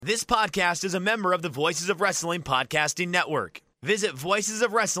This podcast is a member of the Voices of Wrestling Podcasting Network. Visit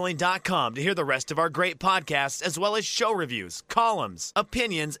voicesofwrestling.com to hear the rest of our great podcasts, as well as show reviews, columns,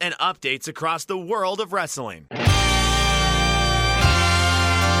 opinions, and updates across the world of wrestling.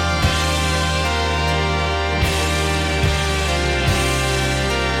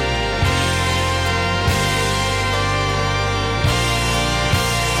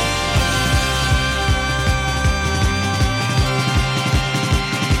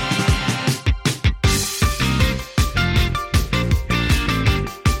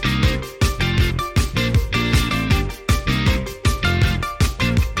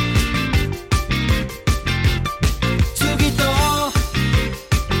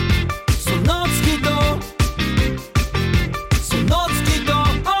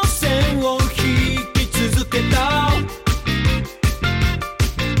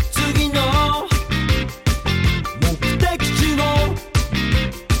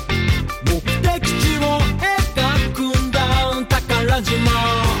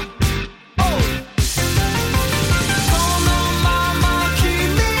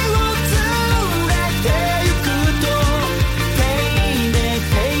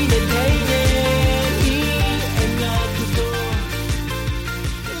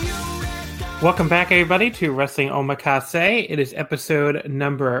 Welcome back, everybody, to Wrestling Omakase. It is episode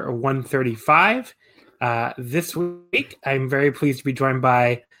number 135. This week, I'm very pleased to be joined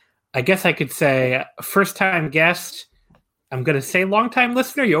by, I guess I could say, first-time guest. I'm going to say long-time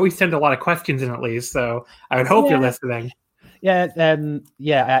listener. You always send a lot of questions in, at least, so I would hope you're listening. Yeah,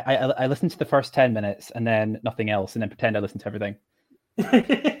 I listened to the first 10 minutes and then nothing else, and then pretend I listened to everything.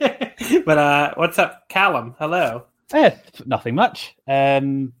 But what's up, Callum? Hello. Nothing much.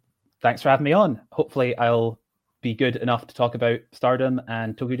 Thanks for having me on. Hopefully I'll be good enough to talk about Stardom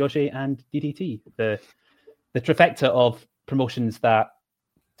and Tokyo Joshi and DDT, the trifecta of promotions that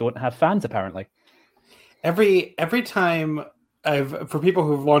don't have fans, apparently. Every time for people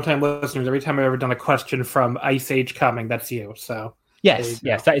who are long-time listeners, every time I've ever done a question from Ice Age Coming, that's you. So yes,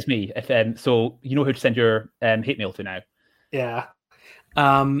 that is me. So you know who to send your hate mail to now. Yeah.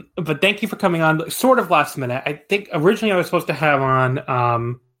 But thank you for coming on sort of last minute. I think originally I was supposed to have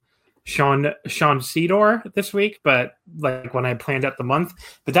on Sean Cedar this week, but like when I planned out the month,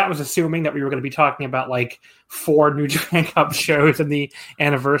 but that was assuming that we were going to be talking about like 4 New Japan Cup shows and the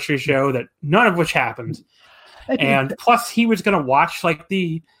anniversary show, that none of which happened. And plus he was going to watch like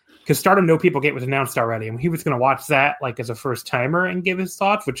because Stardom No People Gate was announced already, and he was going to watch that like as a first timer and give his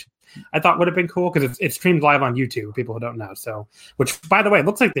thoughts, which I thought would have been cool because it's streamed live on YouTube, people who don't know. So, which by the way, it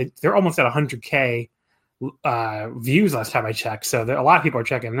looks like they're almost at 100K views last time I checked, so a lot of people are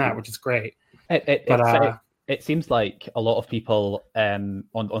checking that, which is great. It seems like a lot of people on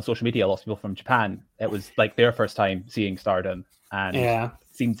social media, lots of people from Japan, it was like their first time seeing Stardom, and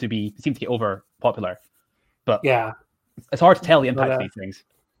seemed to get over popular. But yeah, it's hard to tell the impact of these things.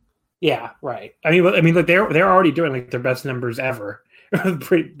 Yeah, right. I mean, like they're already doing like their best numbers ever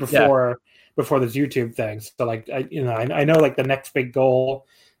before this YouTube thing. So like I know like the next big goal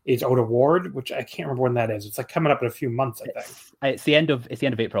is Oda Ward, which I can't remember when that is. It's like coming up in a few months, I think. It's the end of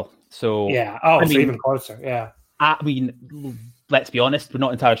April. So yeah. Oh, so even closer. Yeah. I mean, let's be honest, we're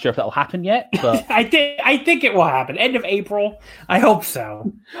not entirely sure if that'll happen yet. But I think it will happen. End of April. I hope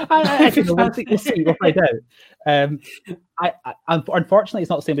so. I think we'll see. We'll find out. Unfortunately, it's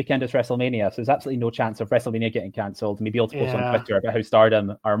not the same weekend as WrestleMania, so there's absolutely no chance of WrestleMania getting cancelled. Maybe able to post on Twitter about how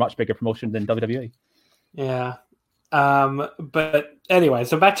Stardom are a much bigger promotion than WWE. Yeah. But anyway,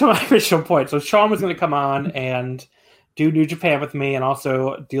 so back to my original point. So Sean was going to come on and do New Japan with me and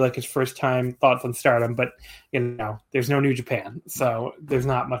also do like his first time thoughts on Stardom, but there's no New Japan, so there's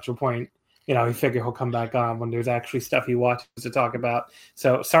not much of a point. We figure he'll come back on when there's actually stuff he watches to talk about.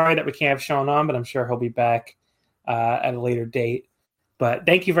 So sorry that we can't have Sean on, but I'm sure he'll be back at a later date. But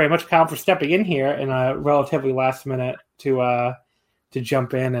thank you very much, Kyle, for stepping in here in a relatively last minute to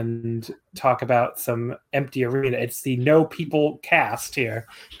jump in and talk about some empty arena. It's the No People cast here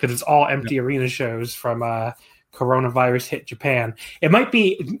because it's all empty arena shows from coronavirus hit Japan. It might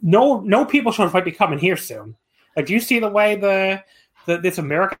be no people shows might be coming here soon. Like, do you see the way this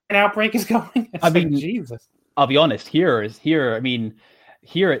American outbreak is going? Jesus. I'll be honest. Here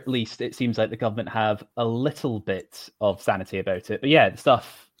at least it seems like the government have a little bit of sanity about it. But yeah, the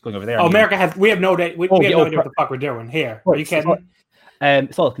stuff going over there. America we have no idea. We have no idea what the fuck we're doing here. Are you kidding?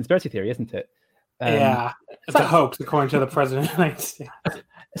 It's all a conspiracy theory, isn't it? It's a hoax, according to the president of the United States.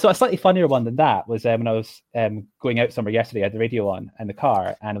 So a slightly funnier one than that was when I was going out somewhere yesterday. I had the radio on in the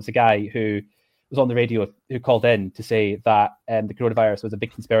car, and it was a guy who was on the radio who called in to say that the coronavirus was a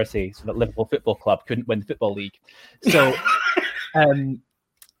big conspiracy so that Liverpool Football Club couldn't win the Football League. So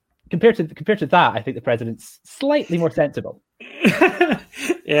compared to that, I think the president's slightly more sensible.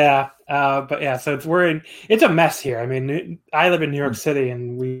 Yeah, but yeah, so it's a mess here. I mean, I live in New York City,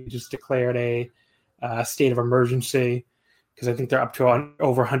 and we just declared a state of emergency because I think they're up to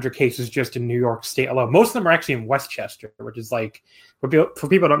over 100 cases just in New York State alone. Most of them are actually in Westchester, which is like, for people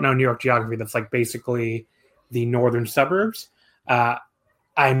who don't know New York geography, that's like basically the northern suburbs.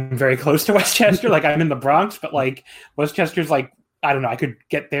 I'm very close to Westchester, like I'm in the Bronx, but like Westchester's like, I don't know, I could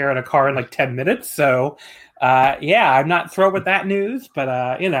get there in a car in like 10 minutes. So yeah, I'm not thrilled with that news, but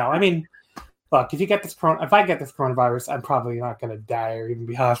I mean, look, if I get this coronavirus, I'm probably not going to die or even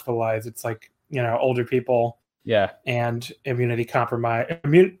be hospitalized. It's like, older people, yeah, and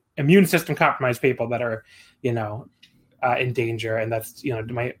immune system compromised people that are, in danger, and that's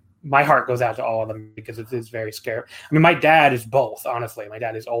my heart goes out to all of them because it is very scary. I mean, my dad is both. Honestly, my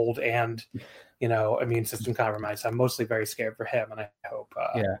dad is old and immune system compromised. So I'm mostly very scared for him, and I hope.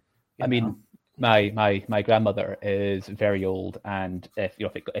 Yeah, I mean, my grandmother is very old, and if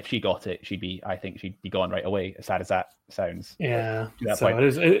she got it, I think she'd be gone right away. As sad as that sounds. Yeah, so it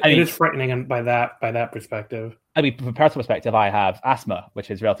is frightening by that perspective. I mean, from a personal perspective, I have asthma, which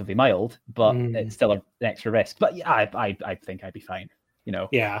is relatively mild, but it's still an extra risk. But yeah, I think I'd be fine.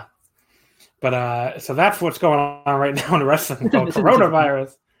 Yeah, but so that's what's going on right now in the wrestling called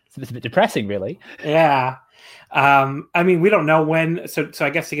coronavirus. It's a bit depressing, really. Yeah. I mean, we don't know when. So I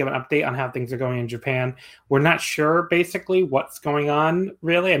guess to give an update on how things are going in Japan, we're not sure basically what's going on,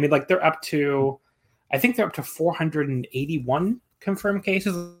 really. I mean, like I think they're up to 481 confirmed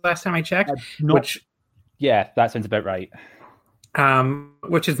cases last time I checked. Yeah, that sounds about right.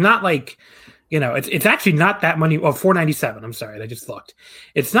 Which is not like, it's actually not that many. Well, 497. I'm sorry, I just looked.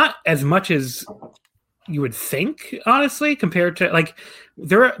 It's not as much as you would think, honestly, compared to like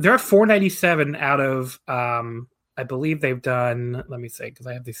they're at 497 out of I believe they've done, let me say, because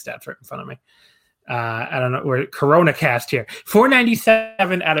I have these stats right in front of me. I don't know, we're Corona cast here.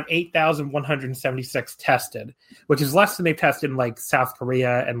 497 out of 8,176 tested, which is less than they've tested in like South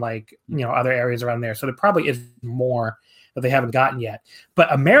Korea and like other areas around there. So there probably is more that they haven't gotten yet.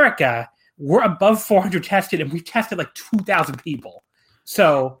 But America, we're above 400 tested, and we've tested like 2,000 people.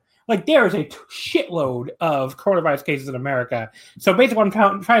 So like there is a shitload of coronavirus cases in America. So basically what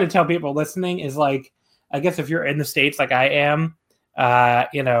I'm trying to tell people listening is like, I guess if you're in the States like I am,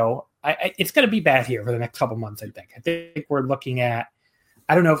 it's going to be bad here for the next couple months, I think. I think we're looking at,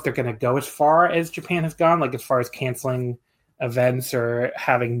 I don't know if they're going to go as far as Japan has gone, like as far as canceling events or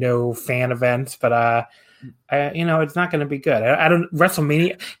having no fan events, but it's not going to be good. I don't,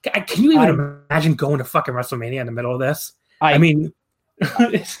 WrestleMania, can you even imagine going to fucking WrestleMania in the middle of this? I mean,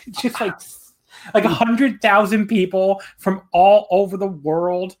 it's just like 100,000 people from all over the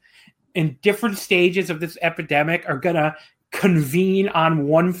world in different stages of this epidemic are gonna convene on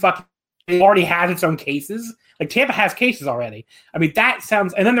one fucking. It already has its own cases. Like Tampa has cases already. I mean, that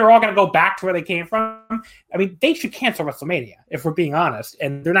sounds. And then they're all gonna go back to where they came from. I mean, they should cancel WrestleMania if we're being honest,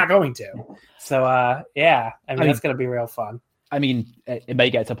 and they're not going to. So, yeah. I mean, that's gonna be real fun. I mean, it may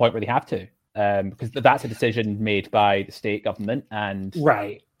get to a point where they have to. Because that's a decision made by the state government, and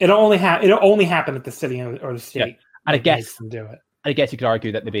right, it'll only happen at the city or the state. Yeah. And I guess do it. I guess you could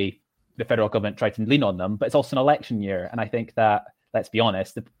argue that maybe the federal government tried to lean on them, but it's also an election year, and I think that, let's be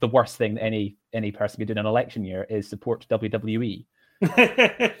honest, the worst thing that any person could do in an election year is support WWE.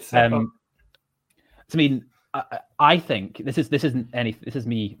 I mean, I think this is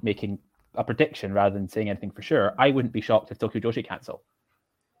me making a prediction rather than saying anything for sure. I wouldn't be shocked if Tokyo Joshi cancel.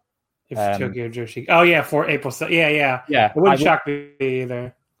 If Tokyo Joshi, for April, yeah, it wouldn't shock me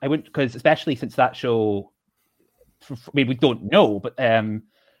either. I wouldn't, because especially since that show, we don't know, but from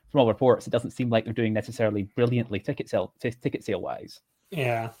all reports, it doesn't seem like they're doing necessarily brilliantly ticket sale wise.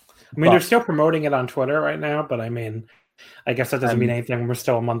 Yeah, I mean, they're still promoting it on Twitter right now, but I mean, I guess that doesn't mean anything. We're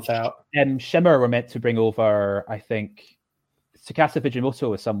still a month out. Shimmer were meant to bring over, I think, Tsukasa Fujimoto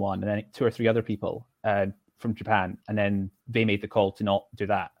with someone, and then 2 or 3 other people from Japan, and then they made the call to not do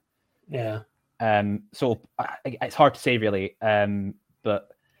that. Yeah. So it's hard to say really, but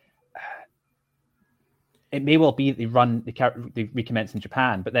it may well be they recommence in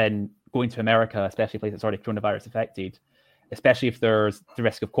Japan, but then going to America, especially a place that's already coronavirus affected, especially if there's the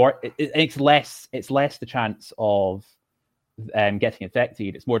risk of it's less the chance of getting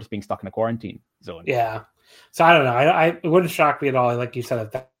infected. It's more just being stuck in a quarantine zone. Yeah. So I don't know. It wouldn't shock me at all. Like you said,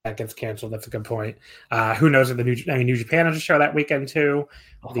 if that gets canceled, that's a good point. Who knows if New Japan has a show that weekend too.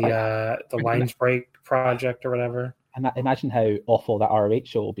 The Lines Break project or whatever. And imagine how awful that ROH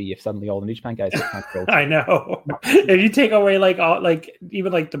show will be if suddenly all the New Japan guys get canceled. I know. If you take away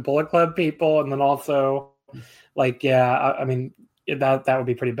even the Bullet Club people, and then also I mean, that would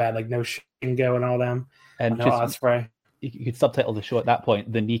be pretty bad. Like no Shingo and all them, and no just Ospreay. You could subtitle the show at that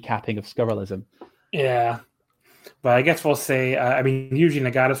point: "The Kneecapping of Scurrilism." Yeah, but I guess we'll see. I mean, Yuji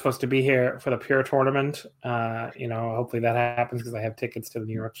Nagata's supposed to be here for the Pure tournament. Hopefully that happens because I have tickets to the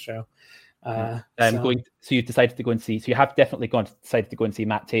New York show. So you decided to go and see. So you have definitely decided to go and see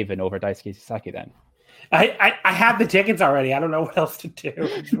Matt Taven over Daisuke Sasaki then. I have the tickets already. I don't know what else to do.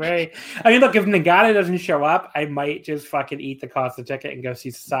 It's very. I mean, look, if Nagata doesn't show up, I might just fucking eat the cost of the ticket and go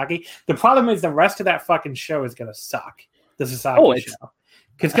see Sasaki. The problem is the rest of that fucking show is gonna suck. The Sasaki show,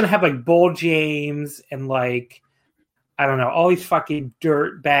 because it's gonna have like Bull James and like I don't know all these fucking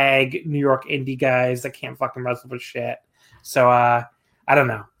dirt bag New York indie guys that can't fucking wrestle for shit. So I don't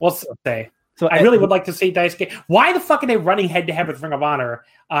know. We'll see. So I really would like to see Daisuke. Why the fuck are they running head to head with Ring of Honor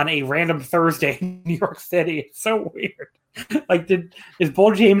on a random Thursday in New York City? It's so weird. Like, does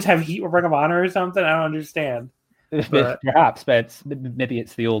Bull James have heat with Ring of Honor or something? I don't understand. Perhaps, but maybe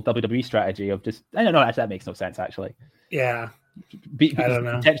it's the old WWE strategy of just I don't know. Actually, that makes no sense. Actually, yeah, I don't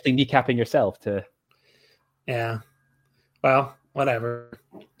know. Potentially kneecapping yourself to. Yeah. Well, whatever.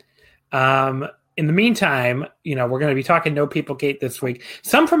 In the meantime, we're going to be talking No People Gate this week.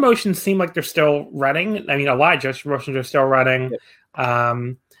 Some promotions seem like they're still running. I mean, a lot of promotions are still running.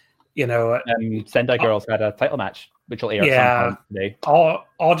 Yep. Sendai Girls had a title match, which will air sometime today.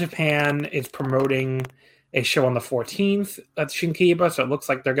 All Japan is promoting a show on the 14th at Shinkiba, so it looks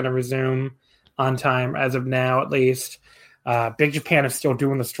like they're going to resume on time as of now, at least. Big Japan is still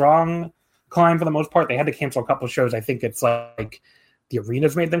doing the strong climb for the most part. They had to cancel a couple of shows. I think it's like the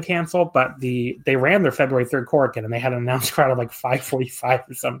arenas made them cancel, but they ran their February 3rd Korakuen and they had an announced crowd of like 545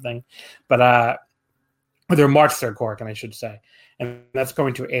 or something. But or their March 3rd Korakuen, I should say. And that's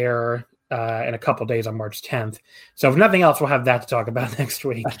going to air in a couple days on March 10th. So if nothing else, we'll have that to talk about next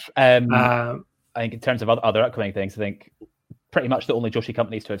week. I think in terms of other upcoming things, I think pretty much the only Joshi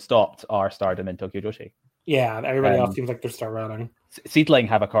companies to have stopped are Stardom and Tokyo Joshi. Yeah, everybody else seems like they're still running. Seedling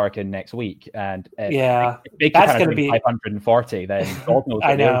have a Korakuen next week, and if that's going to be 540. Then God knows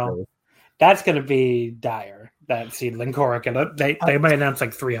I know that's going to be dire. That Seedling Korakuen, they might announce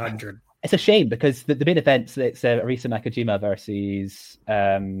like 300. It's a shame because the main events it's Arisa Nakajima versus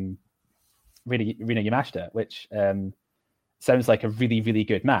Rina Yamashita, which sounds like a really really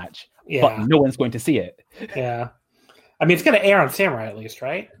good match. Yeah. But no one's going to see it. Yeah, I mean it's going to air on Samurai at least,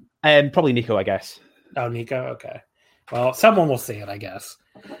 right? Probably Nico, I guess. Oh, Nico. Okay. Well, someone will see it, I guess,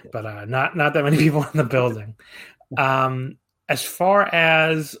 but not that many people in the building. As far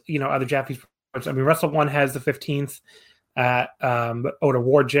as other Japanese sports, I mean, Wrestle One has the 15th at Oda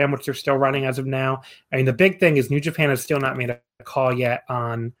War Gym, which they're still running as of now. I mean, the big thing is New Japan has still not made a call yet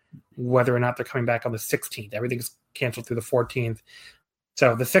on whether or not they're coming back on the 16th. Everything's canceled through the 14th.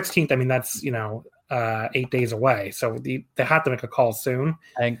 So the 16th, I mean, that's 8 days away. So they have to make a call soon.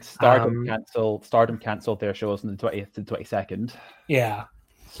 I think Stardom canceled their shows on the 20th to 22nd. Yeah.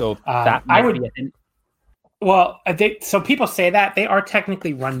 So that might be a hint. Well, so people say that they are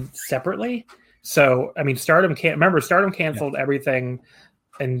technically run separately. So I mean, Stardom canceled everything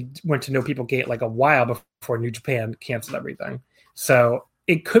and went to No People Gate like a while before New Japan canceled everything. So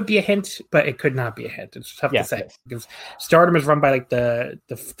it could be a hint, but it could not be a hint. It's tough to say because Stardom is run by like the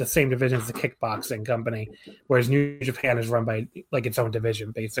same division as the kickboxing company, whereas New Japan is run by like its own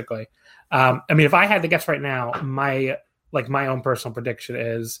division, basically. I mean, if I had to guess right now, my own personal prediction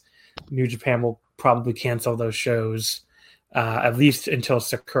is New Japan will probably cancel those shows at least until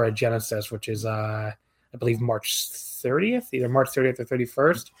Sakura Genesis, which is I believe March 30th, either March 30th or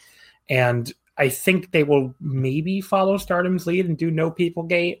 31st, and I think they will maybe follow Stardom's lead and do No People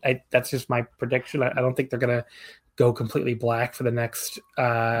Gate. That's just my prediction. I don't think they're going to go completely black for the next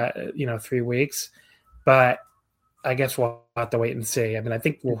 3 weeks, but I guess we'll have to wait and see. I mean, I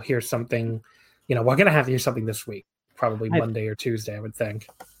think we'll hear something. We're going to have to hear something this week, probably Monday or Tuesday, I would think.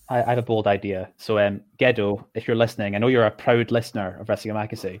 I have a bold idea. So, Gedo, if you're listening, I know you're a proud listener of Wrestling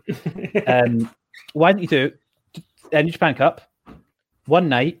Omakase. Why don't you do New Japan Cup one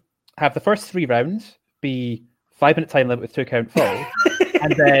night? Have the first 3 rounds be 5-minute time limit with 2 count full,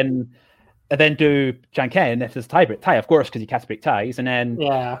 and then do Janken if there's a tie, of course, because you can't break ties, and then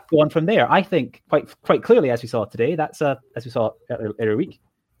go on from there. I think quite clearly, as we saw today, as we saw every week,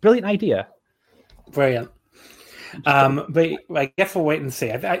 brilliant idea. Brilliant. But I guess we'll wait and see.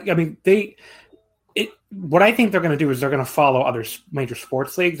 I mean, what I think they're going to do is they're going to follow other major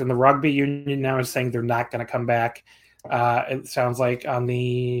sports leagues, and the rugby union now is saying they're not going to come back. It sounds like on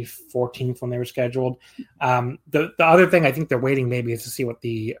the 14th when they were scheduled. The other thing I think they're waiting maybe is to see what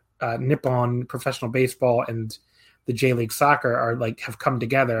the Nippon professional baseball and the J League soccer are like have come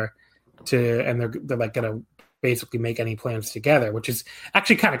together to, and they're like going to basically make any plans together, which is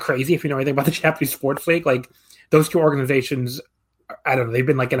actually kind of crazy if you know anything about the Japanese sports league. Like those two organizations, I don't know, they've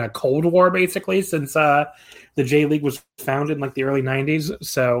been like in a cold war basically since the J League was founded in like the early 90s.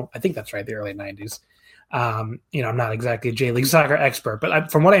 So I think that's right, the early 90s. I'm not exactly a J League soccer expert,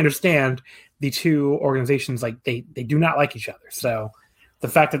 but from what I understand, the two organizations, like they do not like each other. So the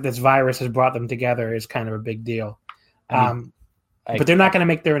fact that this virus has brought them together is kind of a big deal. But they're not going to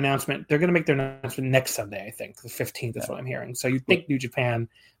make their announcement. They're going to make their announcement next Sunday, I think. The 15th is what I'm hearing. So you'd think New Japan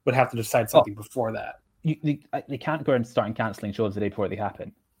would have to decide something before that. They can't go and start cancelling shows the day before they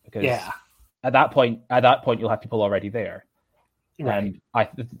happen. Because at that point, you'll have people already there. Right.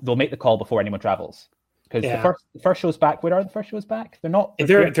 And they'll make the call before anyone travels. Because the first show's back. Where are the first shows back? They're not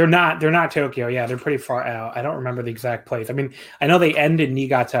Tokyo. Yeah, they're pretty far out. I don't remember the exact place. I mean, I know they end in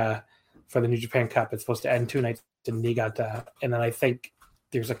Niigata for the New Japan Cup. It's supposed to end 2 nights in Niigata, and then I think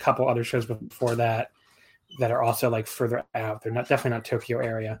there's a couple other shows before that are also like further out. They're definitely not Tokyo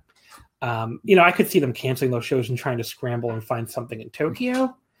area. I could see them canceling those shows and trying to scramble and find something in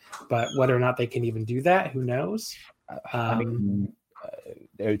Tokyo, but whether or not they can even do that, who knows?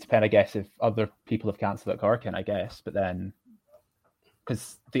 It would depend, I guess, if other people have cancelled at Korakuen, I guess, but then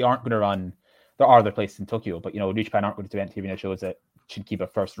because they aren't going to run, there are other places in Tokyo, but New Japan aren't going to do empty arena shows that should keep a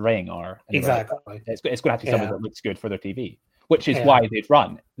first ring or exactly. It's going to have to be something that looks good for their TV, which is why they've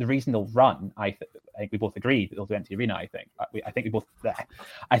run. The reason they'll run, I think we both agree that they'll do empty arena. I think we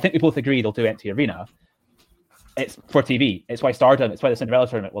both agree they'll do empty arena. It's for TV. It's why Stardom. It's why the Cinderella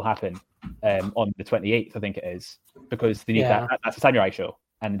tournament will happen on the 28th. I think it is because they need that. That's a samurai show,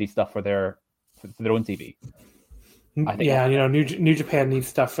 and they need stuff for their own TV. I think New Japan needs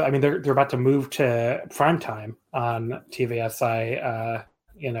stuff. I mean, they're about to move to primetime on TVSI,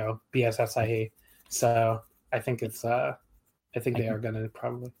 BSSIE. So I think they are going to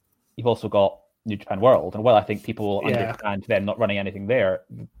probably. You've also got New Japan World, and I think people will understand them not running anything there.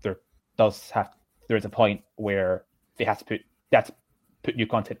 There is a point where they have to put new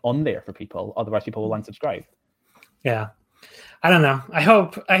content on there for people. Otherwise, people will unsubscribe. Yeah. I don't know. I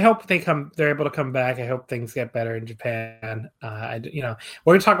hope they're able to come back. I hope things get better in Japan. We're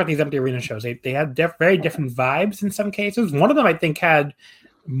going to talk about these empty arena shows. They had very different vibes in some cases. One of them, I think, had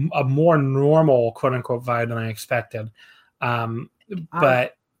a more normal quote unquote vibe than I expected.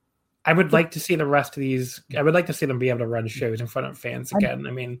 But I would like to see the rest of these. I would like to see them be able to run shows in front of fans again.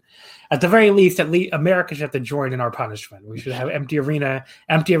 I mean, at the very least, America should have to join in our punishment. We should have empty arena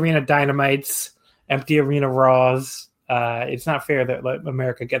dynamites, empty arena Raws. It's not fair that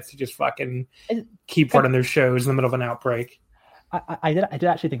America gets to just fucking keep running their shows in the middle of an outbreak. I did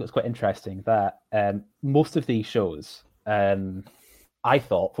actually think it was quite interesting that most of these shows, I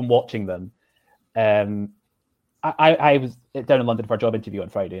thought from watching them, I was down in London for a job interview on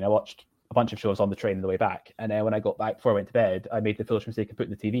Friday, and I watched a bunch of shows on the train on the way back. And then when I got back before I went to bed, I made the foolish mistake of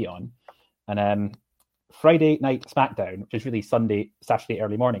putting the TV on. And Friday night SmackDown, which is really Saturday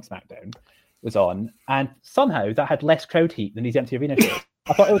early morning SmackDown, was on, and somehow that had less crowd heat than these empty arena shows.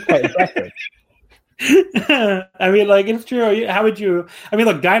 I thought it was quite impressive. I mean, like, it's true. How would you? I mean,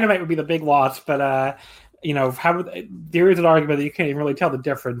 look, Dynamite would be the big loss, but there is an argument that you can't even really tell the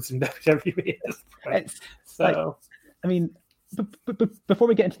difference in WWE. I mean, before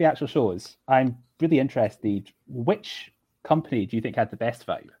we get into the actual shows, I'm really interested. Which company do you think had the best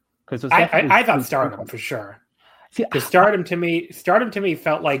vibe? Because I thought Stardom for sure. Because Stardom to me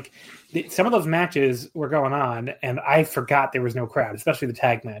felt like some of those matches were going on, and I forgot there was no crowd, especially the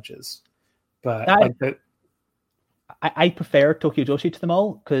tag matches. But I prefer Tokyo Joshi to them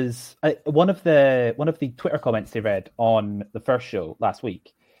all because one of the Twitter comments they read on the first show last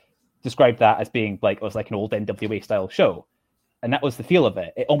week described that as being like it was like an old NWA style show, and that was the feel of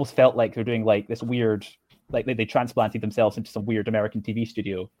it. It almost felt like they're doing like this weird, like they transplanted themselves into some weird American TV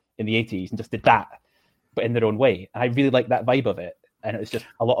studio in the 80s and just did that, but in their own way. And I really like that vibe of it, and it was just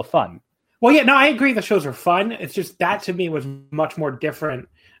a lot of fun. Well, yeah, no, I agree. The shows are fun. It's just that to me was much more different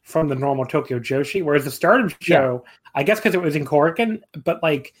from the normal Tokyo Joshi, whereas the Stardom show, I guess because it was in Korakuen, but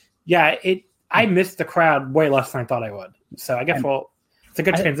I missed the crowd way less than I thought I would. So I guess it's a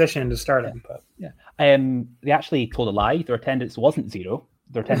good transition into Stardom. But they actually told a lie. Their attendance wasn't 0.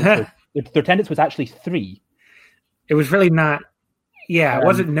 Their attendance was actually 3. It was really not. Yeah, it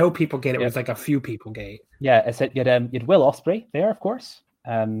wasn't no people gate. It was like a few people gate. Yeah, it said you had Will Ospreay there, of course.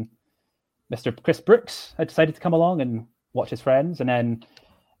 Mr. Chris Brooks had decided to come along and watch his friends, and then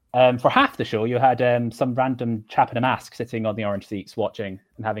for half the show, you had some random chap in a mask sitting on the orange seats watching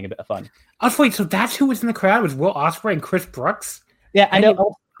and having a bit of fun. Oh, wait, so that's who was in the crowd? Was Will Ospreay and Chris Brooks? Yeah, I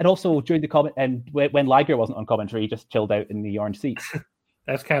know. And also during the comment, and when Liger wasn't on commentary, he just chilled out in the orange seats.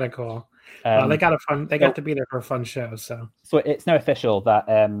 That's kind of cool. They got to be there for a fun show. So it's now official that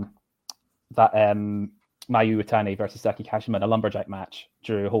Mayu Utani versus Saki Kashima, a lumberjack match,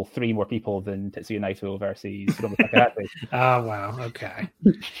 drew a whole 3 more people than Tetsuya Naito versus Hiromu Takahashi. Oh wow, okay.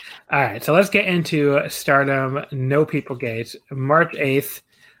 All right, so let's get into Stardom No People Gate, March 8th,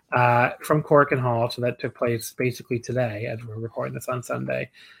 from Cork and Hall. So that took place basically today, as we're recording this on Sunday.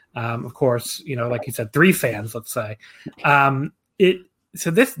 Of course, like you said, 3 fans, let's say.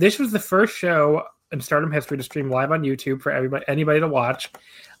 So this was the first show in Stardom history to stream live on YouTube for anybody to watch.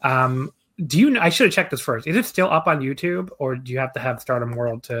 I should have checked this first. Is it still up on YouTube, or do you have to have Stardom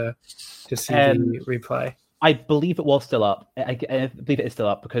World to see the replay? I believe it was still up. I believe it is still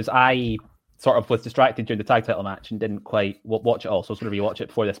up because I sort of was distracted during the tag title match and didn't quite watch it all. So I was going to rewatch it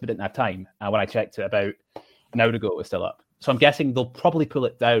before this, but didn't have time. When I checked it about an hour ago, it was still up. So I'm guessing they'll probably pull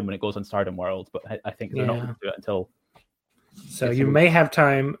it down when it goes on Stardom World, but I think they're not going to do it until. So you may have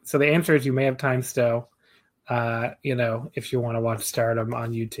time. So the answer is you may have time still, if you want to watch Stardom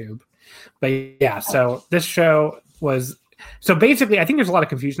on YouTube. But yeah, so this show was... So basically, I think there's a lot of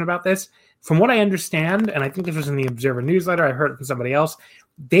confusion about this. From what I understand, and I think this was in the Observer newsletter, I heard it from somebody else,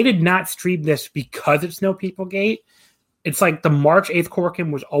 they did not stream this because it's No People Gate. It's like the March 8th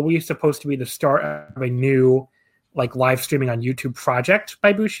Corkin was always supposed to be the start of a new live streaming on YouTube project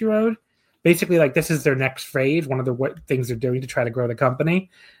by Bushiroad. Basically, this is their next phase. One of the things they're doing to try to grow the company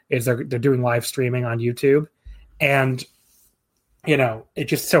is they're doing live streaming on YouTube. And, it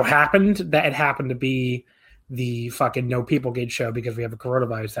just so happened that it happened to be the fucking No People Gate show because we have a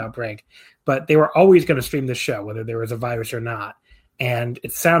coronavirus outbreak. But they were always going to stream this show, whether there was a virus or not. And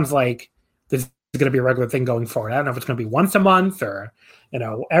it sounds like this is going to be a regular thing going forward. I don't know if it's going to be once a month or,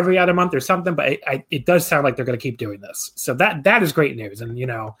 every other month or something, but it does sound like they're going to keep doing this. So that is great news. And,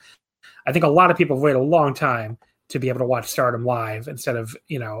 I think a lot of people have waited a long time to be able to watch Stardom live instead of,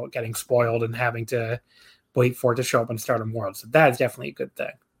 getting spoiled and having to wait for it to show up on Stardom World. So that is definitely a good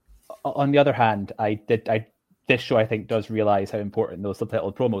thing. On the other hand, this show, I think, does realize how important those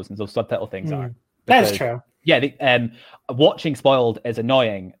subtitled promos and those subtitle things are. That's true. Yeah, watching spoiled is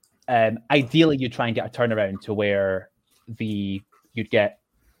annoying. Ideally, you try and get a turnaround to where you'd get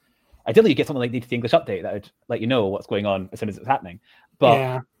something like the English update that would let you know what's going on as soon as it's happening.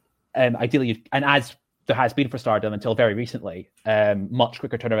 But ideally, and as there has been for Stardom until very recently, much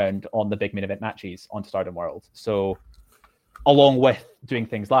quicker turnaround on the big main event matches on Stardom World. So, along with doing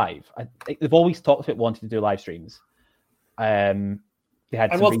things live, they've always talked about wanting to do live streams. I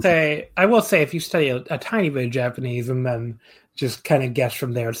will say, if you study a tiny bit of Japanese and then just kind of guess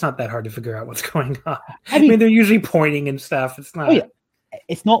from there, it's not that hard to figure out what's going on. I mean, they're usually pointing and stuff. It's not. Oh yeah.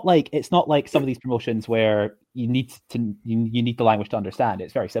 It's not like some of these promotions where you need the language to understand.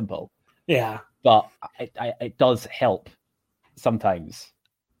 It's very simple. Yeah, but it does help sometimes.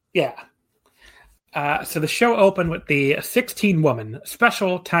 Yeah. So the show opened with the 16-woman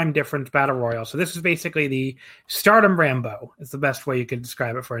special time difference battle royal. So this is basically the Stardom Rambo. Is the best way you could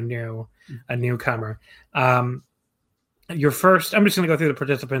describe it for a newcomer. Your first, I'm just going to go through the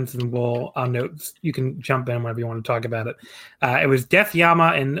participants and I'll note, you can jump in whenever you want to talk about it. It was Death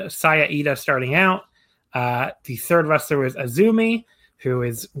Yama and Saya Ida starting out. The third wrestler was Azumi, who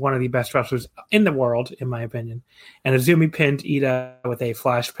is one of the best wrestlers in the world, in my opinion. And Azumi pinned Ida with a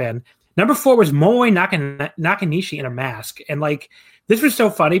flash pin. Number 4 was Moe Nakanishi in a mask. And this was so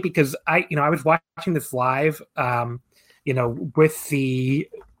funny because I was watching this live, with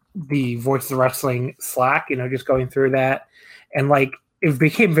the Voice of Wrestling Slack, just going through that. And it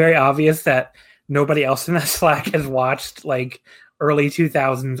became very obvious that nobody else in that Slack has watched early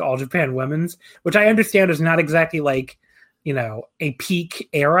 2000s All Japan Women's, which I understand is not exactly a peak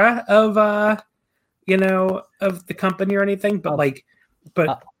era of, of the company or anything, but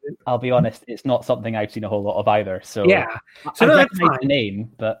I'll be honest, it's not something I've seen a whole lot of either. So yeah, so I recognize the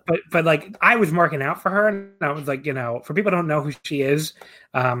name, but I was marking out for her, and I was for people who don't know who she is,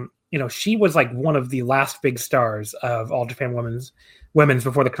 she was one of the last big stars of All Japan Women's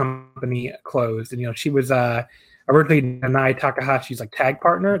before the company closed, and she was originally Nanai Takahashi's tag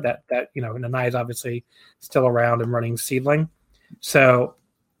partner. That Nanai is obviously still around and running Seedling, so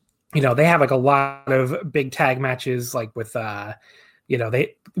they have a lot of big tag matches with.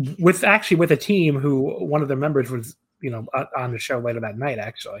 With a team who one of the members was, on the show later that night,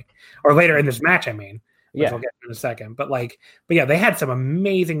 actually, or later in this match. I mean, which we'll get to in a second. But they had some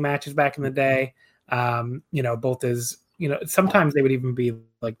amazing matches back in the day. Both as sometimes they would even be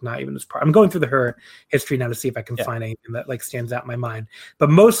not even as part. I'm going through her history now to see if I can find anything that stands out in my mind. But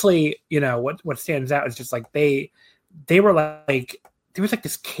mostly, what stands out is just they were there was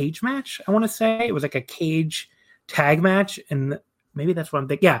this cage match. I want to say it was a cage tag match, and maybe that's what I'm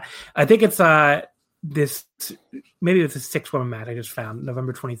thinking. Yeah, I think it's this. Maybe it's a 6-woman match I just found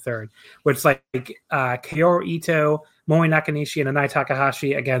November 23rd, where it's like Kaoru Ito, Moe Nakanishi, and Anai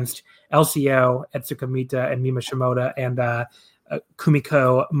Takahashi against LCO, Etsuka Mita, and Mima Shimoda, and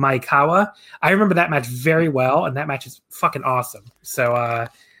Kumiko Maekawa. I remember that match very well, and that match is fucking awesome. So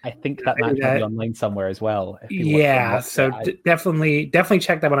I think that match might be online somewhere as well. Yeah, so definitely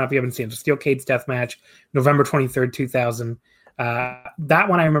check that one out if you haven't seen it. Steel Cage Death Match, November 23rd, 2000. That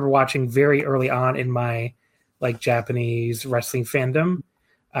one I remember watching very early on in my like Japanese wrestling fandom.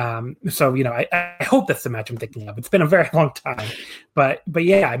 So I hope that's the match I'm thinking of. It's been a very long time, but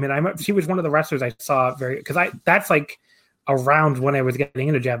yeah, I mean, she was one of the wrestlers I saw that's like around when I was getting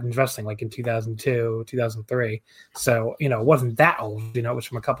into Japanese wrestling, like in 2002, 2003. So, it wasn't that old, it was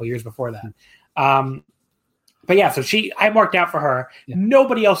from a couple years before that. But yeah, so I marked out for her. Yeah.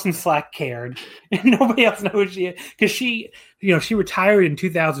 Nobody else in Slack cared. Nobody else knows who she is. Because she retired in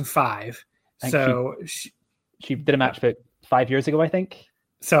 2005. So she did a match about 5 years ago, I think.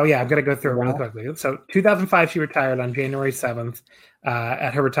 So yeah, I'm going to go through it really quickly. So 2005, she retired on January 7th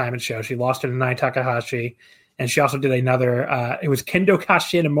at her retirement show. She lost to Nai Takahashi. And she also did another, it was Kendo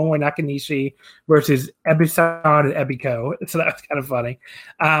Kashin and Moe Nakanishi versus Ebisan and Ebiko. So that was kind of funny.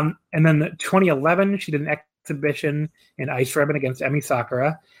 And then 2011, she did an exhibition in Ice Ribbon against Emi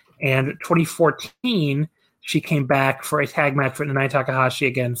Sakura. And 2014, she came back for a tag match with Nai Takahashi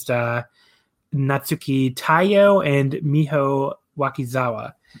against Natsuki Taiyo and Miho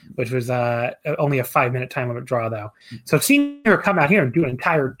Wakizawa, which was only a 5-minute time limit draw, though. So seeing her come out here and do an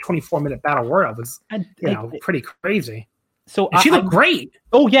entire 24-minute battle royal was, pretty crazy. So she looked great.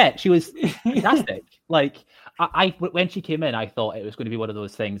 Oh yeah, she was fantastic. Like I, when she came in, I thought it was going to be one of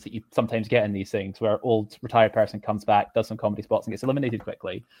those things that you sometimes get in these things, where old retired person comes back, does some comedy spots, and gets eliminated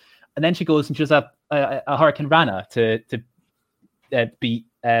quickly, and then she goes and she does a Hurricane Rana to beat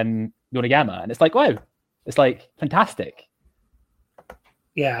Yonagama, and it's like, wow, it's like fantastic.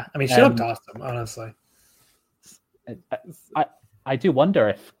 Yeah, I mean, she looked awesome, honestly. I do wonder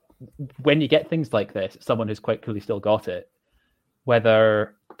if, when you get things like this, someone who's quite clearly still got it,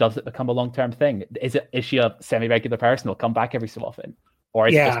 whether does it become a long-term thing? Is she a semi-regular person who'll come back every so often? Or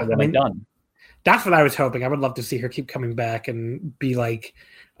is it just a done? That's what I was hoping. I would love to see her keep coming back and be like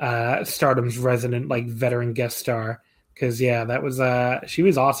Stardom's resident, like, veteran guest star. Because that was she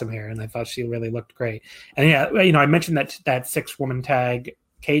was awesome here, and I thought she really looked great. And I mentioned that 6-woman tag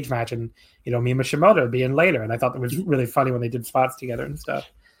cage match, and Mima Shimoda being later, and I thought it was really funny when they did spots together and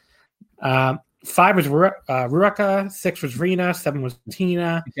stuff. 5 was Ruaka, 6 was Rina, 7 was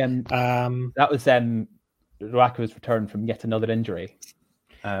Tina. Again, that was Ruaka's return from yet another injury.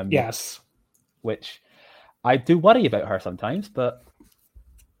 Yes, which I do worry about her sometimes, but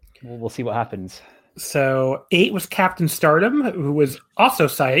we'll see what happens. So 8 was Captain Stardom, who was also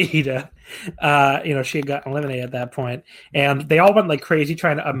Saida. She had gotten eliminated at that point, and they all went like crazy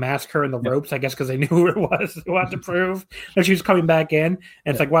trying to unmask her in the ropes, I guess, because they knew who it was who had to prove that she was coming back in.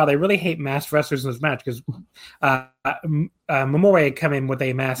 And it's like, wow, they really hate masked wrestlers in this match, because Momore had come in with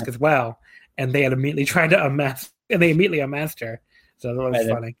a mask as well, and they had immediately tried to unmask, and they immediately unmasked her. So that was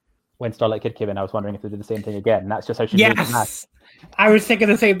funny. When Starlight Kid came in, I was wondering if they did the same thing again. And that's just how she made the mask. I was thinking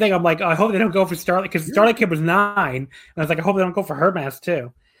the same thing. I'm like, I hope they don't go for Starlight, because Starlight Kid was 9, and I was like, I hope they don't go for her mask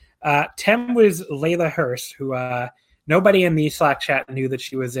too. 10 was Layla Hurst, who nobody in the Slack chat knew that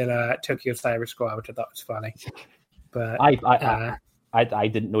she was in Tokyo Cyber Squad, which I thought was funny. But I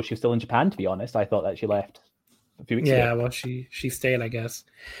didn't know she was still in Japan, to be honest. I thought that she left a few weeks ago. Yeah, well, she stayed, I guess.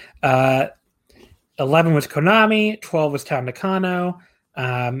 11 was Konami. 12 was Tam Nakano.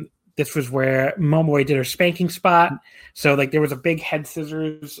 This was where Momoi did her spanking spot. So, like, there was a big head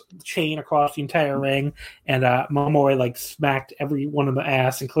scissors chain across the entire ring, and Momoi, like, smacked everyone in the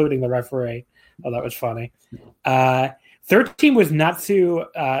ass, including the referee. Oh, that was funny. 13 was Natsu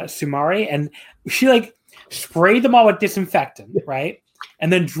Sumari, and she, like, sprayed them all with disinfectant, right?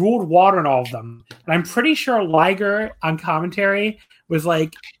 And then drooled water on all of them. And I'm pretty sure Liger on commentary was,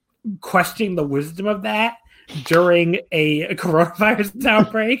 like, questioning the wisdom of that during a coronavirus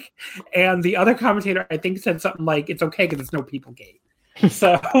outbreak, and the other commentator, I think, said something like, "It's okay because it's no people gate."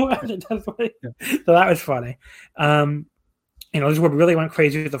 So that was funny. This is where we really went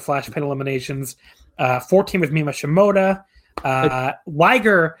crazy with the flash pin eliminations. 14 was Mima Shimoda.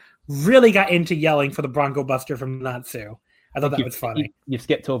 Liger really got into yelling for the Bronco Buster from Natsu. I thought that was funny. You've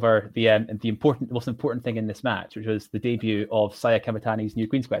skipped over the most important thing in this match, which was the debut of Saya Kamitani's new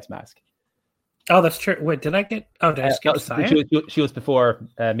Queen's Quest mask. Oh, that's true. Wait, did I skip Saya? She was before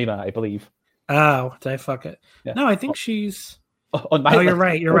Mima, I believe. Oh, did I fuck it? Yeah. No, I think she's... on my. You're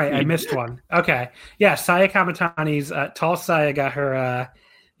right. You're right. I missed one. Okay, yeah. Saya Kamatani's tall Saya got her,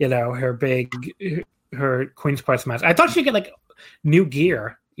 her Queen's Quest match. I thought she'd get like new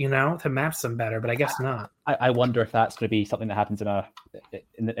gear, to match them better, but I guess not. I wonder if that's going to be something that happens in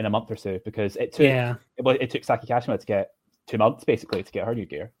a month or so, because it took Saki Kashima to get 2 months basically to get her new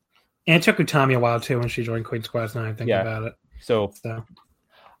gear. And it took Utami a while too when she joined Queen's Quest. Now I'm thinking about it. So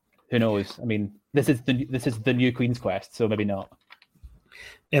who knows? I mean, this is the new Queen's Quest, so maybe not.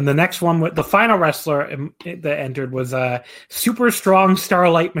 And the next one, the final wrestler that entered was a super strong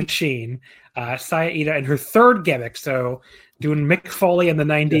Starlight Machine, Saya Ida, in her third gimmick. So doing Mick Foley in the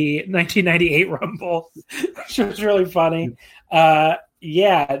 1998 Rumble, which was really funny.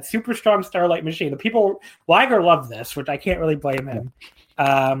 Super strong Starlight Machine. The people, Liger loved this, which I can't really blame him.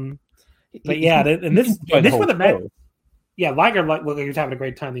 But yeah, and this was a match. Yeah, Liger looked like he was having a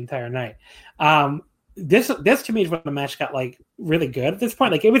great time the entire night. This to me is when the match got like really good at this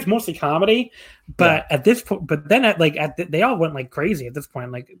point. Like it was mostly comedy, but at this point, they all went like crazy at this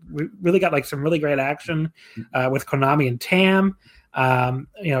point. Like we really got like some really great action with Konami and Tam.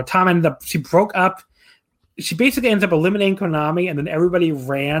 Tom ended up, she broke up. She basically ends up eliminating Konami, and then everybody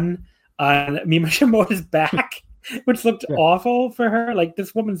ran on Mima Shimoda's back, which looked awful for her. Like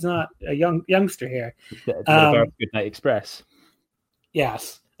this woman's not a youngster here. Good Night Express.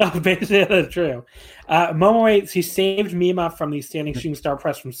 Yes. Basically, that's true. Momoe, she saved Mima from the standing shooting star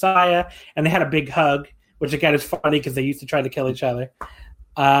press from Saya, and they had a big hug, which again is funny because they used to try to kill each other.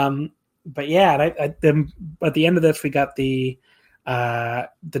 But yeah, at the end of this, we got the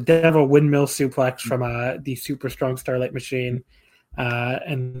Devil Windmill suplex from the super strong Starlight Machine,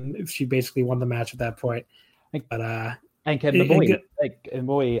 and she basically won the match at that point. But Momoe,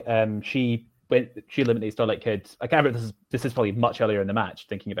 she eliminated Starlight Kid. I can't remember, this is probably much earlier in the match,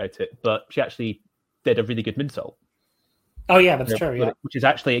 thinking about it, but she actually did a really good moonsault. Oh yeah, that's true. Yeah. Which is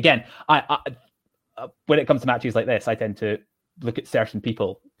actually, again, I when it comes to matches like this, I tend to look at certain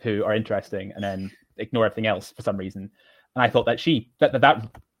people who are interesting and then ignore everything else for some reason. And I thought that that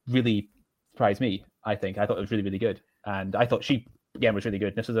really surprised me. I thought it was really, really good, and I thought she again was really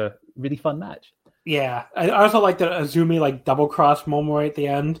good. This was a really fun match. Yeah, I also like that Azumi like double crossed Momoe at the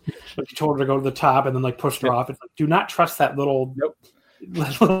end. Like he told her to go to the top and then like pushed her off. It's like, do not trust that little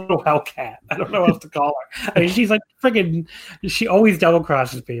Hellcat. I don't know what else to call her. I mean, she's like friggin'. She always double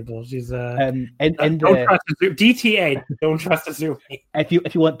crosses people. She's don't trust Azumi. DTA. Don't trust Azumi.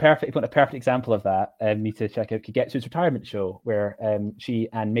 If you want a perfect example of that, need to check out Kagetsu's retirement show where she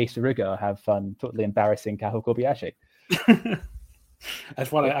and Mei Suruga have fun, totally embarrassing Kaho Kobayashi.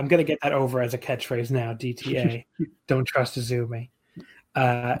 I'm gonna get that over as a catchphrase now. DTA. Don't trust Azumi.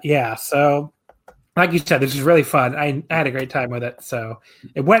 So like you said, this is really fun. I had a great time with it. So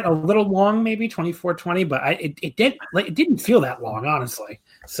it went a little long, maybe 24-20, but it didn't feel that long, honestly.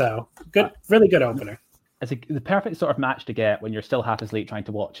 So good, really good opener. It's the perfect sort of match to get when you're still half asleep trying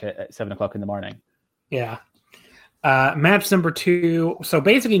to watch it at 7:00 in the morning. Yeah. Match number 2. So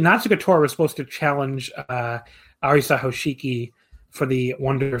basically, Natsuko Tora was supposed to challenge Arisa Hoshiki for the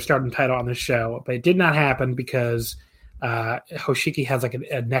Wonder of Stardom title on this show, but it did not happen because Hoshiki has like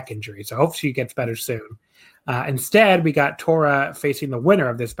a neck injury, so hopefully she gets better soon. Instead, we got Tora facing the winner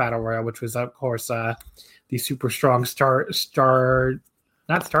of this battle royal, which was of course the super strong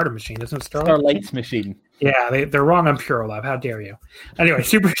not Stardom Machine, isn't it? Starlight Machine. Yeah, they're wrong on Pure Love. How dare you? Anyway,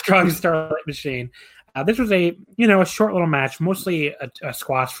 super strong Starlight Machine. This was a short little match, mostly a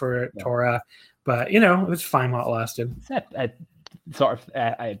squash for Tora, but it was fine while it lasted.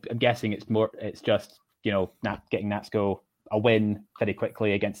 I'm guessing it's just getting Natsuko a win very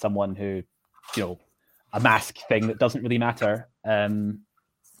quickly against someone who a mask thing that doesn't really matter, to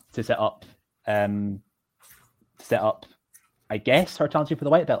set up I guess her challenge for the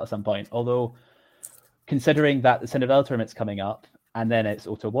white belt at some point. Although considering that the Cinderella tournament's coming up and then it's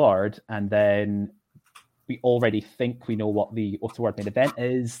Ota Ward, and then we already think we know what the Ota Ward main event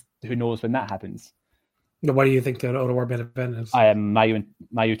is, who knows when that happens. What do you think the Ota Ward main event is? I am Mayu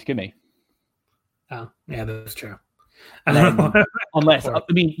Takumi. Oh, yeah, that's true. Unless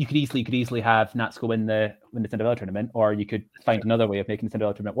you could easily have Natsuko win the Cinderella tournament, or you could find another way of making the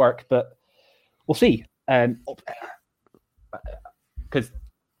Cinderella tournament work. But we'll see. Because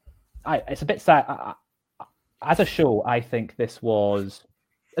it's a bit sad. As a show, I think this was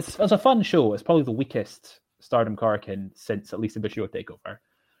a fun show. It's probably the weakest Stardom Korakuen since at least the Bushido Takeover,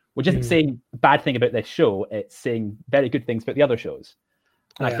 which isn't saying a bad thing about this show. It's saying very good things about the other shows.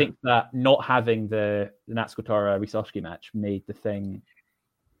 And I think that not having the Natsuko Tora Risoshiki match made the thing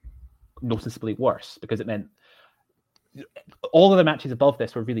noticeably worse, because it meant all of the matches above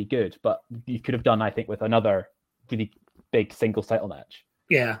this were really good, but you could have done, I think, with another really big singles title match.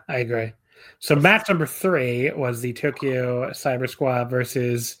 Yeah, I agree. So match number 3 was the Tokyo Cyber Squad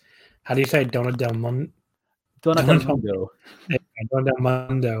versus, how do you say, Donna Del Mundo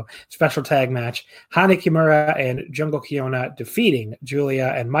special tag match. Hana Kimura and Jungle Kiona defeating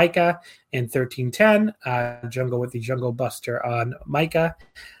Julia and Maika in 13-10. Jungle with the Jungle Buster on Maika.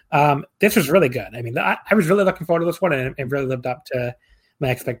 This was really good. I mean, I was really looking forward to this one, and it really lived up to my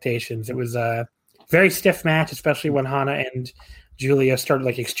expectations. It was a very stiff match, especially when Hana and Julia started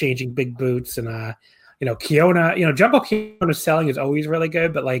like exchanging big boots, and Kiona, Jungle Kiona's selling is always really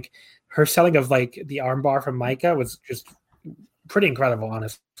good, but like her selling of like the armbar from Maika was just pretty incredible,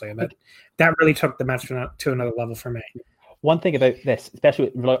 honestly. And that really took the match to another level for me. One thing about this,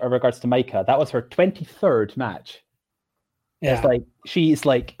 especially with regards to Maika, that was her 23rd match. Yeah. It's like she's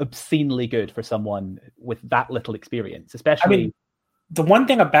like obscenely good for someone with that little experience, especially. I mean, the one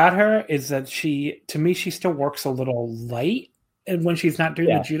thing about her is that she still works a little light, and when she's not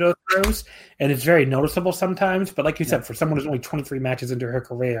doing the judo throws, and it's very noticeable sometimes. But like you said, for someone who's only 23 matches into her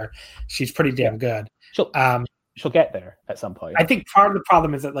career, she's pretty damn good. She'll get there at some point. I think part of the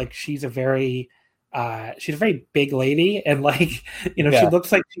problem is that like she's a very big lady, and like she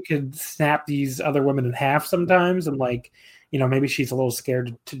looks like she could snap these other women in half sometimes, and like maybe she's a little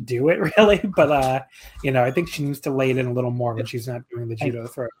scared to do it really, but I think she needs to lay it in a little more when she's not doing the judo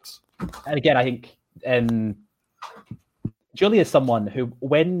throws. And again, I think Julia is someone who,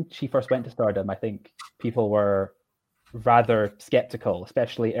 when she first went to Stardom, I think people were rather skeptical,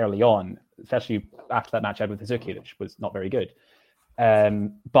 especially early on, especially after that match I had with Hazuki, which was not very good.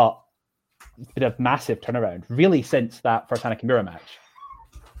 But it's been a massive turnaround, really, since that first Hana Kimura match,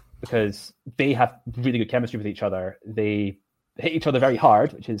 because they have really good chemistry with each other. They hit each other very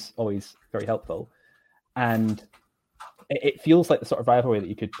hard, which is always very helpful. And it feels like the sort of rivalry that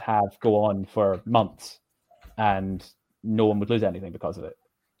you could have go on for months and no one would lose anything because of it.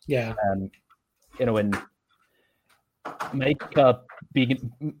 Yeah. And Maika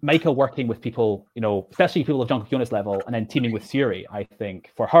working with people, especially people of Jungle Kiona's level, and then teaming with Suri, I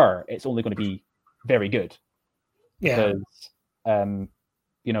think for her, it's only going to be very good. Yeah. Because,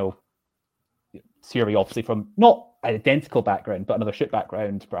 Suri obviously from not an identical background, but another shit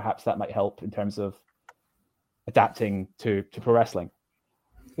background, perhaps that might help in terms of adapting to pro wrestling.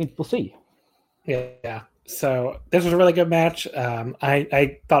 I mean, we'll see. Yeah. So this was a really good match.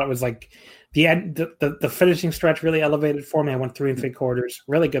 I thought it was like the end, the finishing stretch really elevated for me. I went 3 3/4.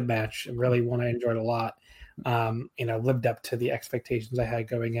 Really good match, and really one I enjoyed a lot. Lived up to the expectations I had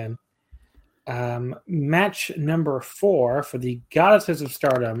going in. Match number 4 for the Goddesses of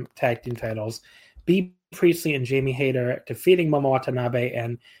Stardom tag team titles. Bea Priestley and Jamie Hayter defeating Momo Watanabe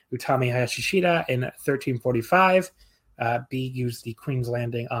and Utami Hayashishita in 13:45. Bea used the Queen's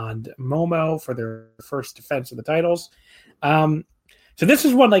Landing on Momo for their first defense of the titles. So this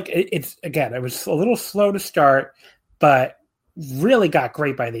is one, like, it was a little slow to start, but really got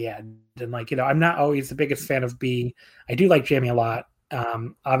great by the end. And I'm not always the biggest fan of Bea. I do like Jamie a lot.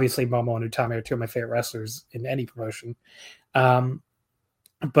 Obviously Momo and Utami are 2 of my favorite wrestlers in any promotion.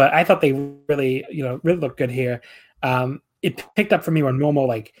 But I thought they really looked good here. It picked up for me when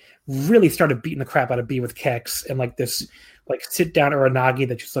Momo really started beating the crap out of Bea with kicks and this sit down Uranagi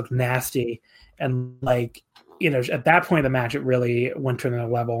that just looked nasty. And at that point of the match, it really went to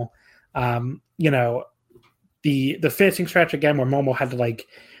another level. The finishing stretch again, where Momo had to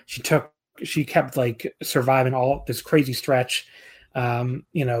she kept surviving all this crazy stretch. But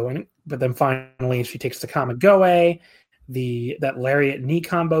then finally she takes the Kamigoe, that lariat knee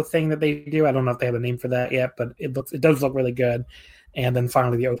combo thing that they do. I don't know if they have a name for that yet, but it does look really good. And then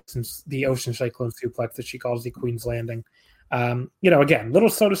finally the ocean cyclone suplex that she calls the Queen's Landing. Again, little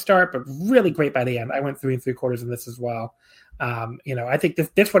slow to start, but really great by the end. I went 3 3/4 in this as well. I think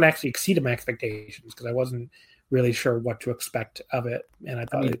this one actually exceeded my expectations because I wasn't really sure what to expect of it. And I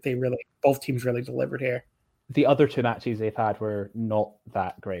thought both teams really delivered here. The other 2 matches they've had were not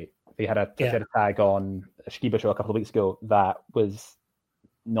that great. They had a tag on Shikiba show a couple of weeks ago that was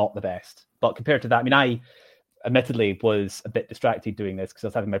not the best. But compared to that, I admittedly was a bit distracted doing this because I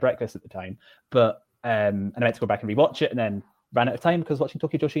was having my breakfast at the time. But and I meant to go back and rewatch it and then ran out of time because I was watching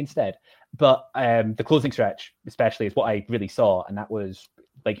Tokyo Joshi instead. But the closing stretch especially is what I really saw, and that was,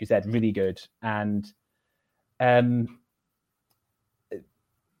 like you said, really good. And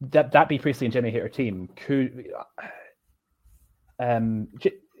that Bea Priestley and Jamie Hayter team could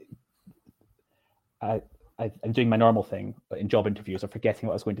I'm doing my normal thing, but in job interviews, I'm forgetting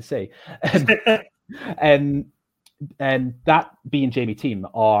what I was going to say. And that Bea and Jamie team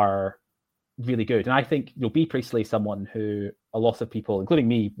are really good. And I think Bea Priestley is someone who a lot of people, including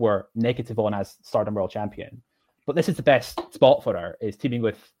me, were negative on as Stardom World Champion. but this is the best spot for her, is teaming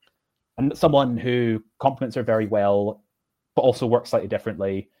with someone who complements her very well, but also works slightly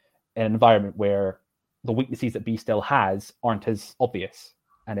differently in an environment where the weaknesses that B still has aren't as obvious,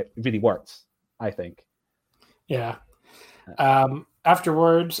 and it really works, I think. Yeah.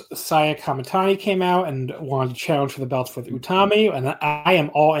 Afterwards, Saya Kamitani came out and wanted to challenge for the belts with Utami, and I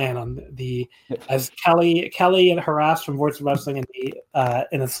am all in on as Kelly and Harass from Voice of Wrestling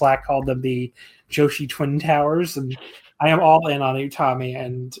in the Slack called them the Joshi Twin Towers, and I am all in on Utami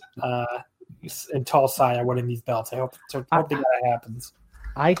and Tall Saya winning these belts. I hope that happens.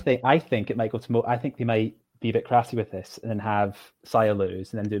 I think it might go to I think they might be a bit crassy with this and then have Saya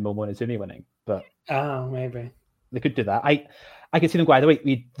lose and then do Momo and Izumi winning. But maybe they could do that. I can see them go either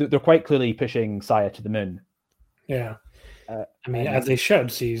way. They're quite clearly pushing Saya to the moon. Yeah, I mean, as they should.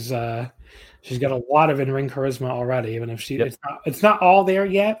 She's got a lot of in-ring charisma already, even if it's not all there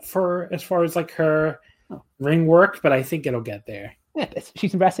yet for as far as like her ring work, but I think it'll get there. Yeah,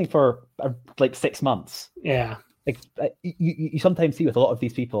 she's been wrestling for like 6 months. Yeah, like you sometimes see with a lot of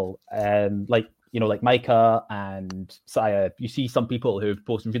these people, like Micah and Saya, you see some people who've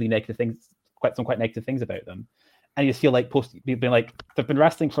posted really negative things, quite negative things about them. And you just feel like being like, they've been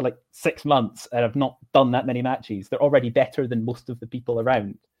wrestling for like 6 months and have not done that many matches. They're already better than most of the people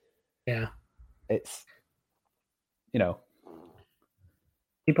around. Yeah. It's, people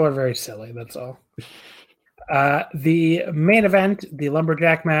are very silly, that's all. The main event, the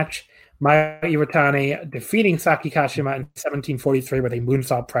Lumberjack match, Maya Iwatani defeating Saki Kashima in 1743 with a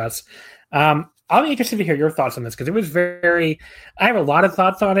moonsault press. I'll be interested to hear your thoughts on this because it was I have a lot of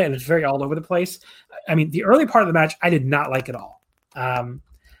thoughts on it and it's very all over the place. I mean, the early part of the match, I did not like at all.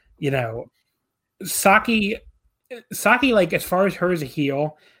 Saki, like as far as her as a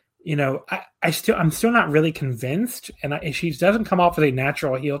heel, I'm still not really convinced, and she doesn't come off as a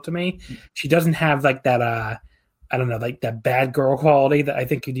natural heel to me. She doesn't have like that, I don't know, like that bad girl quality that I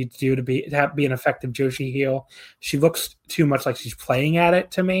think you need to do to be an effective Joshi heel. She looks too much like she's playing at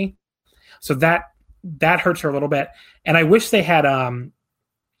it to me. So that hurts her a little bit. And I wish they had, I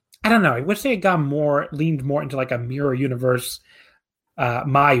don't know, I wish they had leaned more into like a mirror universe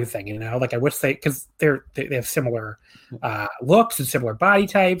Mayu thing, like I wish because they have similar looks and similar body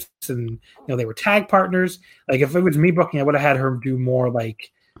types, and they were tag partners. Like if it was me booking, I would have had her do more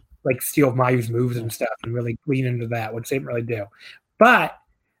like steal Mayu's moves and stuff and really lean into that, which they didn't really do. But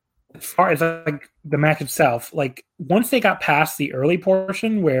as far as like the match itself, like once they got past the early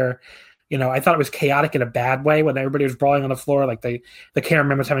portion where I thought it was chaotic in a bad way when everybody was brawling on the floor. Like the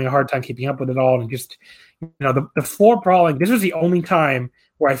cameraman was having a hard time keeping up with it all. And just, the floor brawling, this was the only time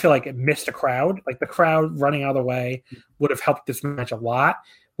where I feel like it missed a crowd. Like the crowd running out of the way would have helped this match a lot.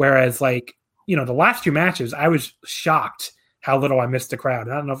 Whereas like, the last two matches, I was shocked how little I missed the crowd.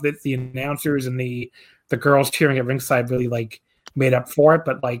 I don't know if it's the announcers and the girls cheering at ringside really like made up for it.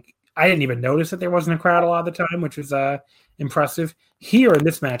 But like, I didn't even notice that there wasn't a crowd a lot of the time, which was impressive. Here in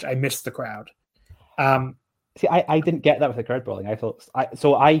this match, I missed the crowd. See, I didn't get that with the crowd brawling. I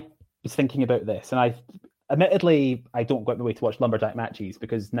was thinking about this, and admittedly, I don't go out my way to watch Lumberjack matches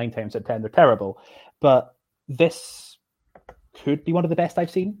because 9 times out of 10 they're terrible. But this could be one of the best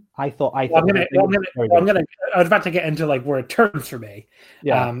I've seen. I was about to get into like where it turns for me.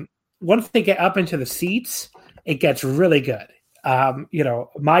 Yeah. Once they get up into the seats, it gets really good.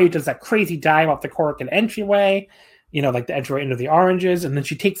 Mayu does that crazy dive off the cork and entryway, like the entryway into the oranges, and then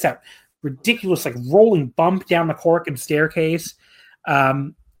she takes that ridiculous like rolling bump down the cork and staircase.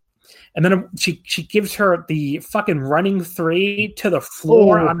 And then she gives her the fucking running 3 to the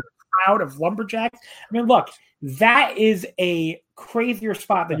floor on the crowd of Lumberjacks. I mean, look, that is a crazier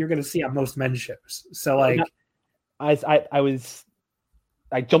spot than you're going to see on most men's shows. So like, I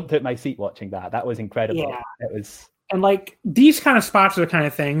jumped out my seat watching that. That was incredible. Yeah. It was. And like these kind of spots are the kind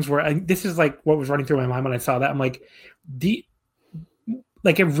of things where this is like what was running through my mind when I saw that. I'm like, few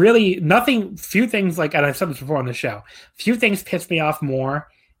things like, and I've said this before on the show, few things piss me off more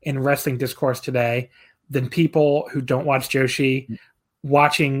in wrestling discourse today than people who don't watch Joshi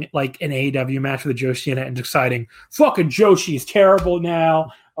watching like an AEW match with a Joshi in it and deciding fucking Joshi is terrible now.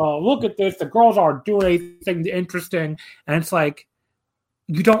 Look at this. The girls aren't doing anything interesting. And it's like,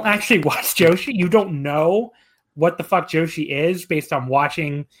 you don't actually watch Joshi. You don't know what the fuck Joshi is based on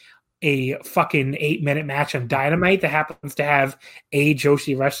watching a fucking 8-minute match on Dynamite that happens to have a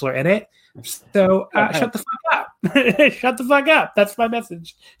Joshi wrestler in it. So shut the fuck up. Shut the fuck up. That's my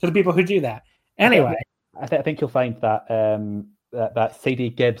message to the people who do that. Anyway. I think you'll find that that Sadie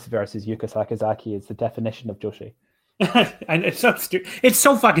Gibbs versus Yuka Sakazaki is the definition of Joshi. And it's so stupid. It's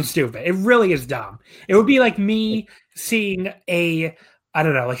so fucking stupid. It really is dumb. It would be like me seeing a I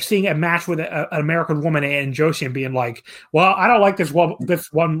don't know, like seeing a match with an American woman and Joshi and being like, well, I don't like this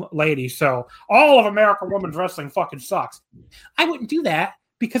one lady, so all of American women's wrestling fucking sucks. I wouldn't do that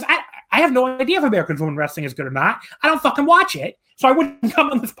because I have no idea if American women's wrestling is good or not. I don't fucking watch it. So I wouldn't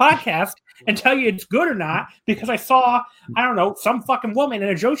come on this podcast and tell you it's good or not because I saw, I don't know, some fucking woman in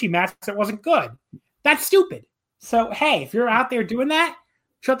a Joshi match that wasn't good. That's stupid. So, hey, if you're out there doing that,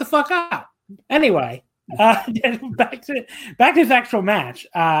 shut the fuck up. Anyway. Back to this actual match.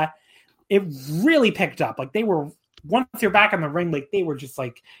 It really picked up. Like once they're back in the ring, like they were just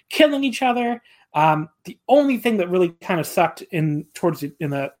like killing each other. The only thing that really kind of sucked in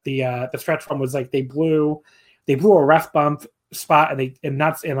the stretch run was like they blew a ref bump spot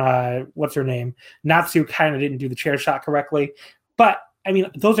and what's her name? Natsu kind of didn't do the chair shot correctly. But I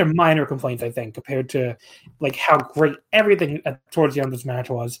mean, those are minor complaints, I think, compared to like how great everything towards the end of this match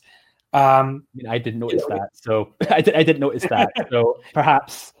was. I didn't notice that. So I didn't notice that. So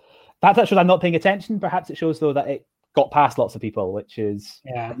perhaps that shows I'm not paying attention. Perhaps it shows though that it got past lots of people, which is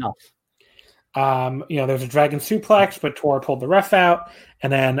enough. There's a dragon suplex, but Tora pulled the ref out,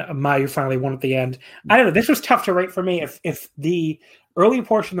 and then Mayu finally won at the end. I don't know. This was tough to rate for me. If the early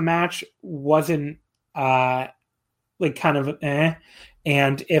portion of the match wasn't like kind of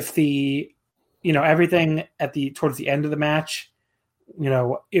and if the everything towards the end of the match.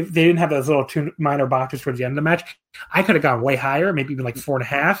 If they didn't have those little two minor boxes towards the end of the match, I could have gone way higher, maybe even like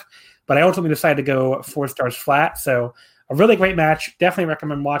 4.5. But I ultimately decided to go 4 stars flat. So a really great match. Definitely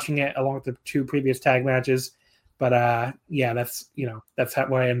recommend watching it along with the 2 previous tag matches. But that's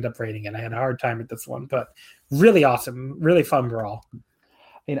why I ended up rating it. I had a hard time with this one, but really awesome, really fun brawl.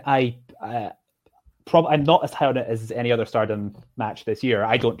 I'm not as high on it as any other Stardom match this year.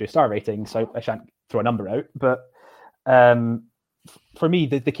 I don't do star ratings, so I shan't throw a number out. But for me,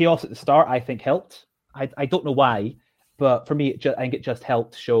 the chaos at the start, I think, helped. I don't know why, but for me, I think it just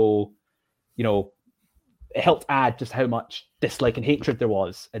helped show, it helped add just how much dislike and hatred there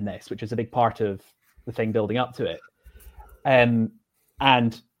was in this, which is a big part of the thing building up to it. And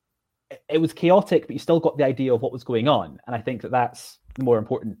it was chaotic, but you still got the idea of what was going on. And I think that's the more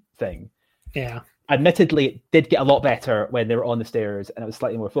important thing. Yeah. Admittedly, it did get a lot better when they were on the stairs and it was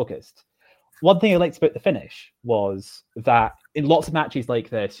slightly more focused. One thing I liked about the finish was that in lots of matches like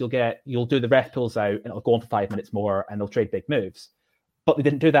this, you'll do the ref pulls out and it'll go on for 5 minutes more and they'll trade big moves. But they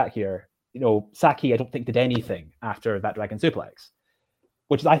didn't do that here. Saki, I don't think, did anything after that dragon suplex,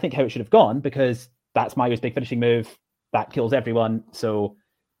 which is, I think, how it should have gone because that's Mayu's big finishing move. That kills everyone. So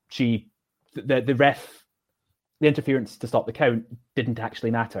the ref, the interference to stop the count didn't actually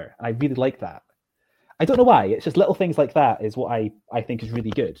matter. And I really like that. I don't know why. It's just little things like that is what I think is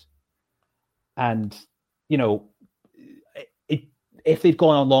really good. And, if they'd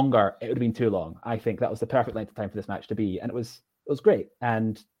gone on longer, it would have been too long. I think that was the perfect length of time for this match to be. And it was great.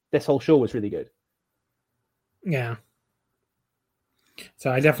 And this whole show was really good. Yeah.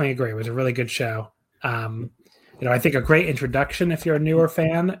 So I definitely agree. It was a really good show. I think a great introduction if you're a newer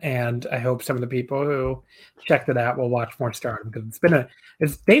fan. And I hope some of the people who checked it out will watch more Stardom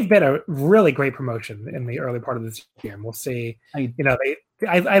because they've been a really great promotion in the early part of this year. And we'll see,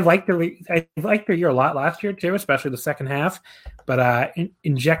 I liked their year a lot last year too, especially the second half. But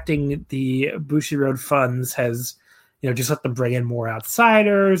injecting the Bushi Road funds has, just let them bring in more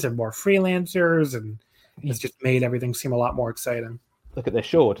outsiders and more freelancers, and it's just made everything seem a lot more exciting. Look at this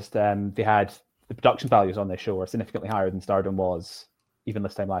show. Just they had the production values on this show are significantly higher than Stardom was even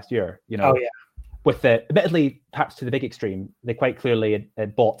this time last year. Oh yeah. With admittedly, perhaps to the big extreme, they quite clearly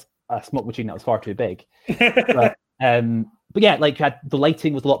had bought a smoke machine that was far too big. But yeah, like the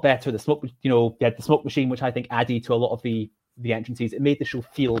lighting was a lot better. The smoke, you had the smoke machine, which I think added to a lot of the entrances. It made the show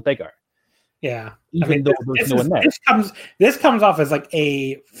feel bigger. Yeah, even though there was no one there. This comes off as like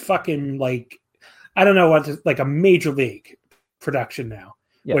a fucking I don't know what like a major league production now.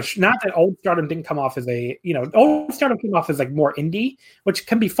 Yeah. Which not that old Stardom didn't come off as old Stardom came off as like more indie, which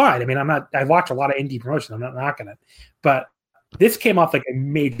can be fine. I mean, I watch a lot of indie promotion. I'm not knocking it, but this came off like a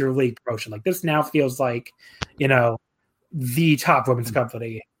major league promotion. Like this now feels like, the top women's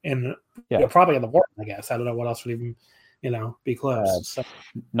company in probably in the world. I guess I don't know what else would even be close.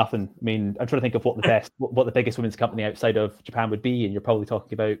 Nothing. I mean, I'm trying to think of what the biggest women's company outside of Japan would be, and you're probably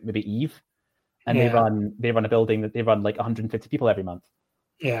talking about maybe Eve, and they run a building that they run like 150 people every month.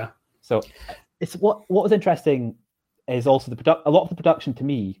 Yeah. So it's what was interesting is also a lot of the production to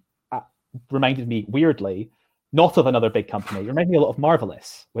me reminded me weirdly not of another big company. It reminded me a lot of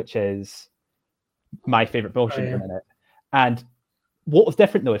Marvelous, which is my favorite promotion at the minute. And what was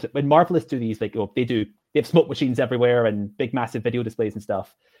different though is that when Marvelous do these, they have smoke machines everywhere and big massive video displays and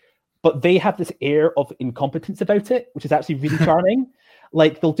stuff, but they have this air of incompetence about it, which is actually really charming.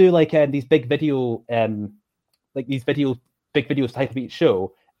 Like they'll do like these big video, big videos type of each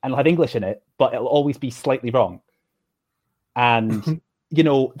show, and it'll have English in it, but it'll always be slightly wrong. And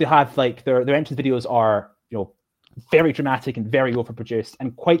they have like their entrance videos are very dramatic and very overproduced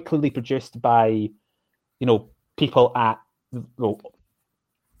and quite clearly produced by people at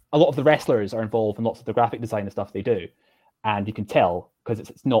a lot of the wrestlers are involved in lots of the graphic design and stuff they do, and you can tell because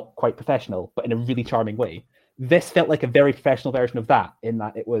it's not quite professional, but in a really charming way. This felt like a very professional version of that, in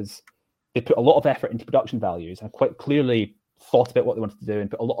that they put a lot of effort into production values and quite clearly thought about what they wanted to do and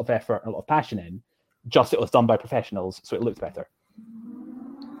put a lot of effort and a lot of passion in. Just it was done by professionals, so it looked better.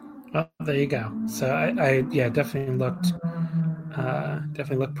 Well, there you go. So I definitely looked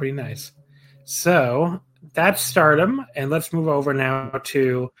pretty nice. So that's Stardom, and let's move over now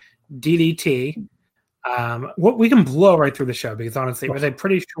to DDT. We can blow right through the show because honestly, it was a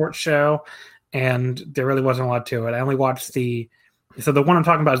pretty short show, and there really wasn't a lot to it. I only watched the one I'm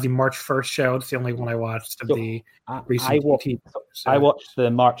talking about is the March 1st show. It's the only one I watched of the recent. I watched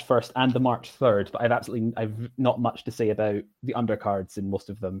the March 1st and the March 3rd, but I've not much to say about the undercards in most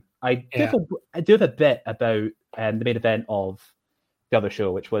of them. I do have a bit about the main event of the other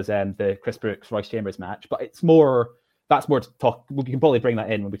show, which was the Chris Brooks Royce Chambers match, but that's more to talk. We can probably bring that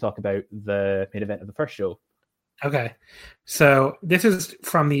in when we talk about the main event of the first show. Okay, so this is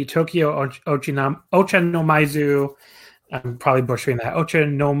from the Tokyo Ochanomizu. I'm probably butchering that.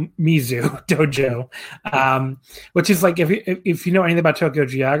 Ochanomizu Dojo, which is like if you know anything about Tokyo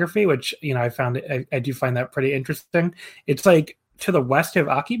geography, which I do find that pretty interesting. It's like to the west of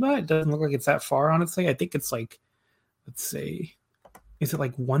Akiba. It doesn't look like it's that far, honestly. I think it's like, let's see, is it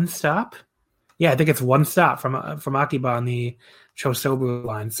like one stop? Yeah, I think it's one stop from Akiba on the Chosobu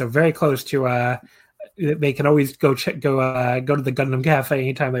line. So very close to. They can always go to the Gundam Cafe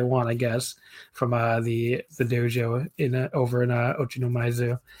anytime they want, I guess, from the dojo over in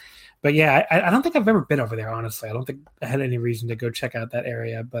Ochanomizu. But yeah, I don't think I've ever been over there, honestly. I don't think I had any reason to go check out that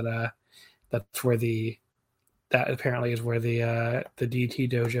area, but that's where that apparently is where the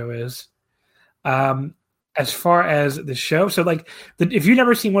DT dojo is. As far as the show, so like if you've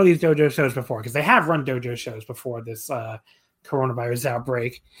never seen one of these dojo shows before, because they have run dojo shows before this coronavirus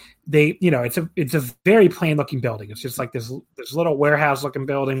outbreak, it's a very plain looking building. It's just like this little warehouse looking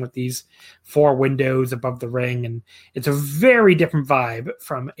building with these 4 windows above the ring, and it's a very different vibe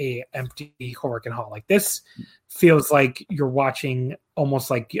from a empty Horican Hall. Like this feels like you're watching almost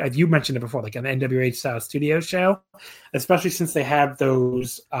like you mentioned it before, like an NWA style studio show, especially since they have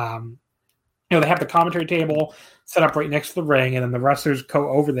those they have the commentary table set up right next to the ring, and then the wrestlers go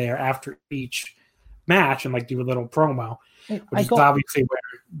over there after each match and like do a little promo. Which is obviously where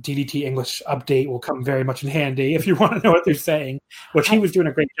DDT English update will come very much in handy if you want to know what they're saying, which he was doing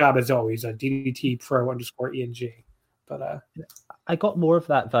a great job as always on DDT Pro _ENG. But I got more of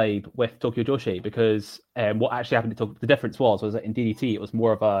that vibe with Tokyo Joshi because what actually happened to the difference was that in DDT it was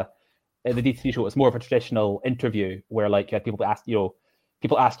more of the DDT show was more of a traditional interview where like people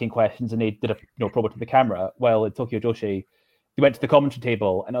asking questions and they did a promo to the camera, while in Tokyo Joshi they went to the commentary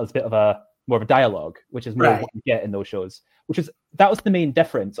table and it was a bit of more of a dialogue, which is more what you get in those shows. That was the main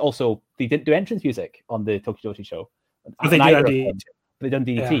difference. Also, they didn't do entrance music on the Tokyo Joshi show. They done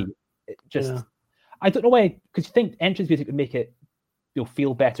DDT. Yeah. I don't know why, because you think entrance music would make it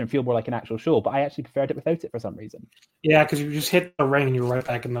feel better and feel more like an actual show, but I actually preferred it without it for some reason. Yeah, because you just hit the ring and you're right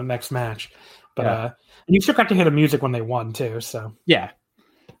back in the next match. But and you still got to hear the music when they won too. So yeah.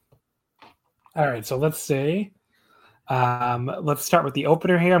 All right, so let's see. Let's start with the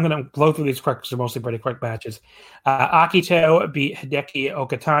opener here. I'm going to blow through these quick because they're mostly pretty quick matches. Akito beat Hideki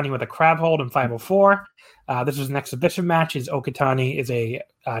Okatani with a crab hold in 504. This was an exhibition match. Okatani is a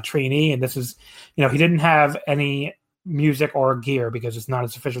trainee, and this is, he didn't have any music or gear because it's not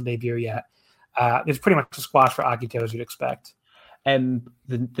his official debut yet. It's pretty much a squash for Akito, as you'd expect. The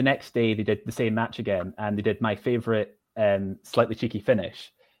next day, they did the same match again, and they did my favorite slightly cheeky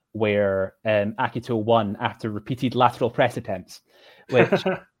finish, where Akito won after repeated lateral press attempts, which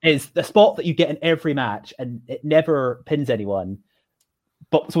is the spot that you get in every match, and it never pins anyone.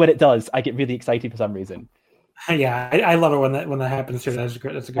 But so when it does, I get really excited for some reason. Yeah, I love it when that happens too. That's a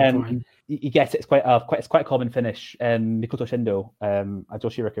good point. You get it. It's quite a common finish. Mikoto Shindo, a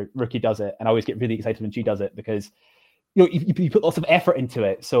Joshi rookie, does it, and I always get really excited when she does it because you put lots of effort into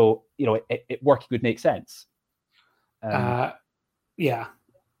it, so it working would make sense. Yeah.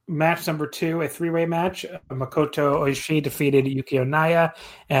 Match number 2, a 3-way match. Makoto Oishi defeated Yukio Naya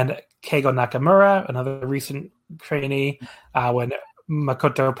and Keigo Nakamura, another recent trainee, when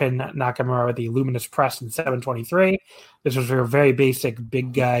Makoto pinned Nakamura with the Luminous Press in 723. This was a very basic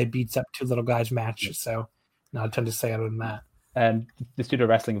big guy beats up 2 little guys match, so not a ton to say other than that. The studio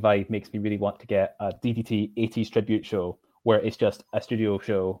wrestling vibe makes me really want to get a DDT 80s tribute show where it's just a studio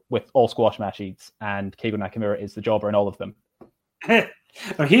show with all squash matches, and Keigo Nakamura is the jobber in all of them.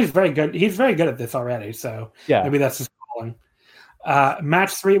 He's very good. He's very good at this already, so maybe that's his calling.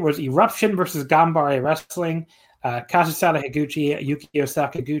 Match 3 was Eruption versus Ganbare Wrestling. Kazusada Higuchi, Yukio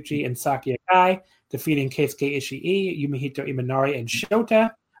Sakaguchi, and Saki Akai defeating Keisuke Ishii, Yumehito Imanari, and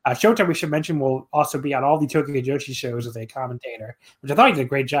Shota. Shota, we should mention, will also be on all the Tokyo Joshi shows as a commentator, which I thought he did a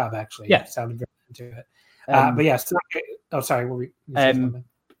great job, actually. Yeah. He sounded very into it. But yeah, sorry. What were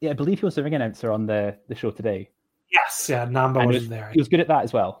I believe he was the ring announcer on the show today. Yes, Namba was there. He was good at that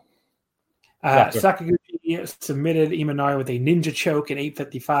as well. Sakaguchi submitted Imanari with a ninja choke at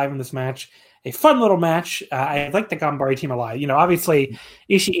 8:55 in this match. A fun little match. I like the Ganbare team a lot. Obviously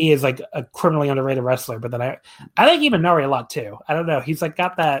Ishii is like a criminally underrated wrestler, but then I like Imanari a lot too. I don't know. He's like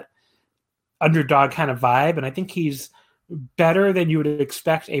got that underdog kind of vibe, and I think he's better than you would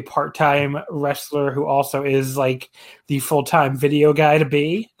expect a part-time wrestler who also is like the full-time video guy to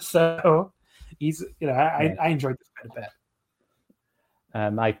be. So he's, I enjoyed this quite a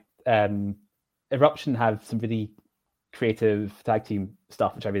bit. Eruption have some really creative tag team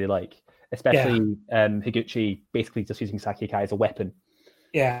stuff, which I really like. Especially Higuchi basically just using Saki Akai as a weapon.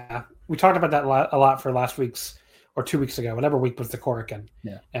 Yeah, we talked about that a lot for last week's or 2 weeks ago, whatever week was the Korakuen.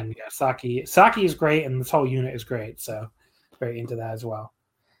 Yeah. And Saki is great, and this whole unit is great, so very into that as well.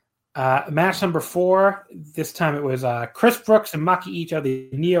 Match number 4, this time it was Chris Brooks and Maki Ito, the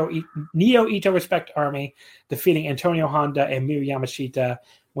Neo Ito Respect Army, defeating Antonio Honda and Miyu Yamashita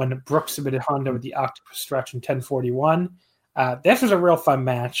when Brooks submitted Honda with the Octopus Stretch in 10:41. This was a real fun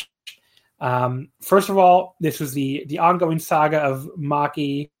match. First of all, this was the ongoing saga of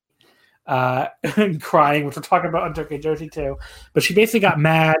Maki crying, which we'll talk about on Tokyo Joshi too. But she basically got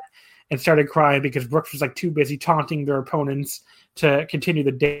mad and started crying because Brooks was like too busy taunting their opponents to continue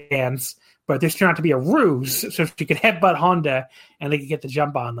the dance. But this turned out to be a ruse, so she could headbutt Honda and they could get the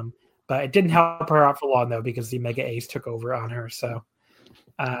jump on them. But it didn't help her out for long though, because the Mega Ace took over on her. So,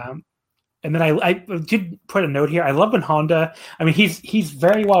 and then I did put a note here. I love when Honda. I mean, he's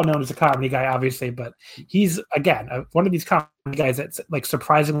very well known as a comedy guy, obviously, but he's again one of these comedy guys that's like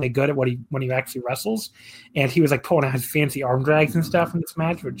surprisingly good at when he actually wrestles. And he was like pulling out his fancy arm drags and stuff in this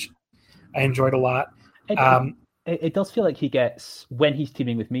match, which I enjoyed a lot. It does feel like he gets, when he's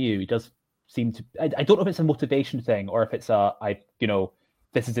teaming with Miyu, he does seem to. I don't know if it's a motivation thing or if it's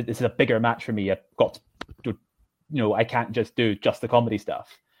this is a bigger match for me. I've got to, I can't just do just the comedy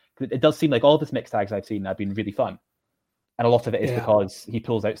stuff. It does seem like all the mixed tags I've seen have been really fun. And a lot of it is because he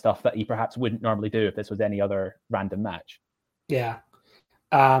pulls out stuff that he perhaps wouldn't normally do if this was any other random match. Yeah.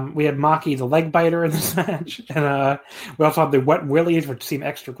 We had Maki, the leg biter, in this match. And we also had the wet willies, which seem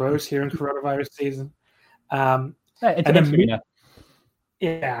extra gross here in coronavirus season. And then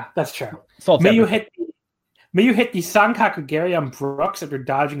that's true. Miyu hit the Sankaku Gary on Brooks after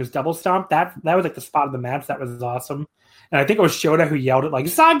dodging his double stomp. That was like the spot of the match. That was awesome. And I think it was Shota who yelled it like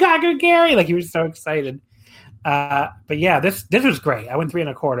Sankaku Gary, like he was so excited. But yeah, this was great. I went 3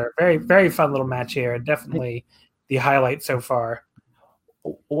 1/4. Very, very fun little match here. Definitely the highlight so far.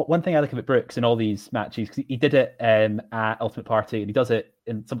 One thing I like about Brooks in all these matches, because he did it at Ultimate Party and he does it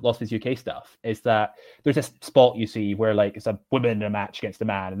in lots of his UK stuff, is that there's this spot you see where like it's a woman in a match against a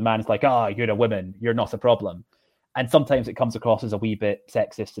man, and the man's like, you're a woman, you're not a problem. And sometimes it comes across as a wee bit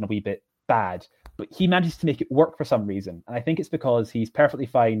sexist and a wee bit bad, but he manages to make it work for some reason. And I think it's because he's perfectly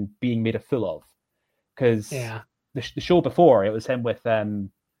fine being made a fool of. Because the show before, it was him with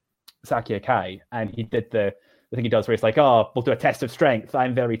Saki Akai, and he did the thing he does where it's like, we'll do a test of strength.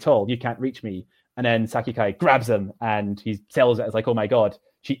 I'm very tall. You can't reach me. And then Saki Akai grabs him and he sells it as like, oh my God,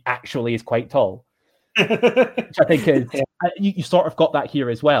 she actually is quite tall. Which I think is, you sort of got that here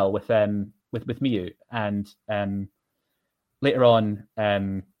as well with Miyu. And later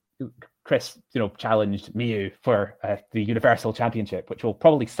on, Chris, challenged Miyu for the Universal Championship, which will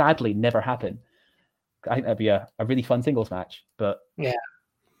probably sadly never happen. I think that'd be a really fun singles match. But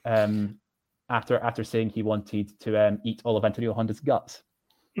after saying he wanted to eat all of Antonio Honda's guts.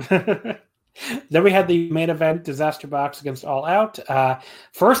 Then we had the main event, Disaster Box against All Out.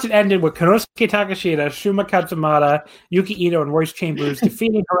 First, it ended with Konosuke Takashita, Shuma Katsumata, Yuki Ito, and Royce Chambers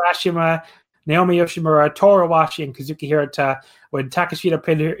defeating Harashima, Naomi Yoshimura, Toru Owashi, and Kazuki Hirata when Takashita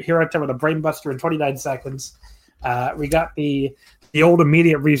pinned Hirata with a brainbuster in 29 seconds. We got the old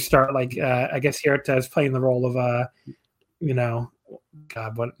immediate restart. Like, I guess Hirata is playing the role of,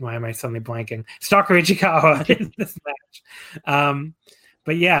 God, why am I suddenly blanking? Stalker Ichikawa in this match.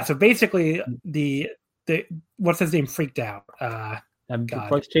 But yeah, so basically the what's his name freaked out.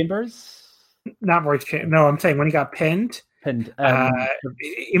 Royce Chambers? Not Royce Chambers. No, I'm saying when he got pinned, pinned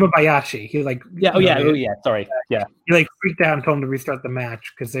Imabayashi. He Sorry. Yeah. He like freaked out and told him to restart the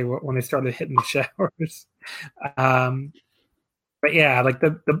match because when they started hitting the showers. But yeah, like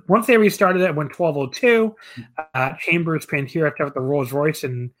the once they restarted it went 12:02. Chambers pinned Hirata with the Rolls Royce,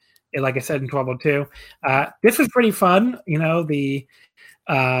 and like I said in 12:02. This was pretty fun. You know, it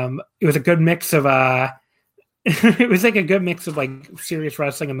was a good mix of it was like a good mix of like serious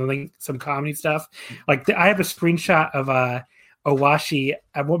wrestling and like some comedy stuff. Like I have a screenshot of Owashi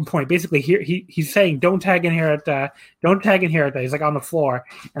at one point. Basically, he's saying, "Don't tag in Hirata, don't tag in Hirata." He's like on the floor,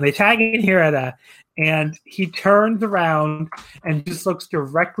 and they tag in Hirata, and he turns around and just looks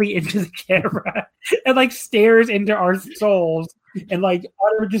directly into the camera and like stares into our souls and like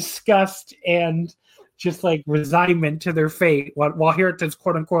utter disgust and just like resignment to their fate while Hirata's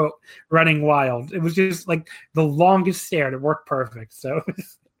quote unquote running wild. It was just like the longest stare, and it worked perfect. So it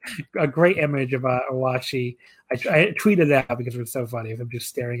was a great image of Owashi. I tweeted it out because it was so funny of him just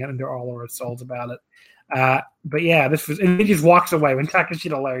staring into all our souls about it. But yeah, and he just walks away when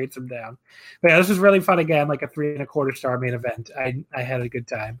Takashita lariats him down. But yeah, this was really fun again, like a 3.25 star main event. I had a good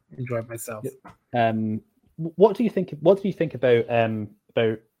time, enjoyed myself. What do you think about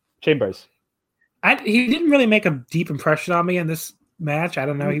Chambers? He didn't really make a deep impression on me in this match. I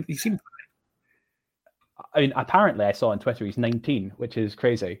don't know. He seemed fine. I mean, apparently I saw on Twitter he's 19, which is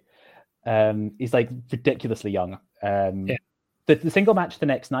crazy. He's like ridiculously young. The single match the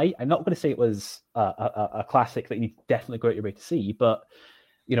next night, I'm not going to say it was a classic that you definitely go out your way to see, but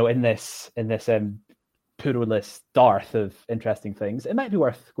you know, in this pluralist dearth of interesting things, it might be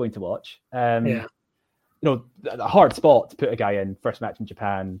worth going to watch. You know, a hard spot to put a guy in first match in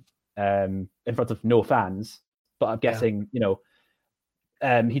Japan in front of no fans, but I'm guessing you know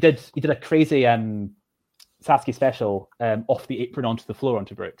he did a crazy Sasuke special off the apron onto the floor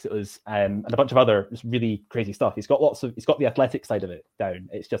onto Brooks. It was and a bunch of other really crazy stuff. He's got the athletic side of it down.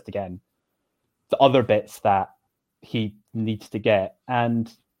 It's just again the other bits that he needs to get,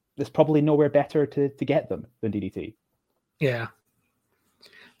 and there's probably nowhere better to get them than DDT. Yeah.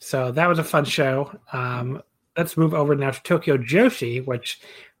 So that was a fun show. Let's move over now to Tokyo Joshi, which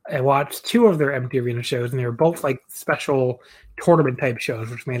I watched 2 of their empty arena shows, and they were both like special tournament type shows,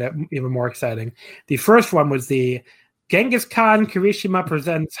 which made it even more exciting. The first one was the Genghis Khan Kirishima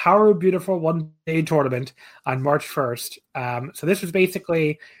presents Haru Beautiful one-day tournament on March 1st. So this was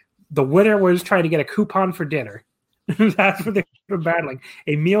basically the winner was trying to get a coupon for dinner. That's what they were battling.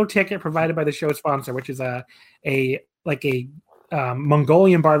 A meal ticket provided by the show sponsor, which is a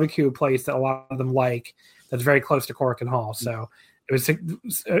Mongolian barbecue place that a lot of them like. That's very close to Cork and Hall. So it was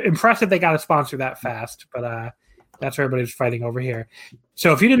impressive they got a sponsor that fast, but that's what everybody's fighting over here.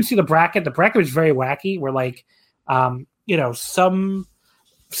 So if you didn't see the bracket was very wacky. We're like, you know, some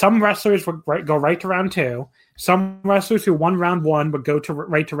wrestlers would go right to round 2. Some wrestlers who won round 1 would go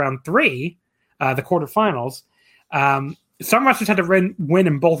right to round 3, the quarterfinals. Some wrestlers had to win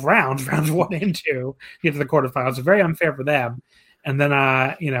in both rounds 1 and 2, to get to the quarterfinals. So very unfair for them. And then,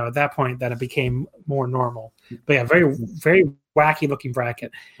 you know, at that point, then it became more normal. But yeah, very, very wacky looking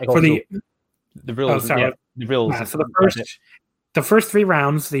bracket. For the rules. The rules. So the first 3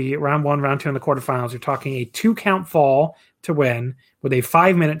 rounds, the round 1, round 2, and the quarterfinals, you're talking a 2 count fall to win with a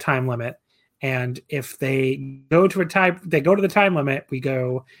 5-minute time limit. And if they go to the time limit, we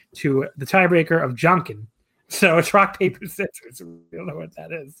go to the tiebreaker of Junkin. So it's rock, paper, scissors. We don't know what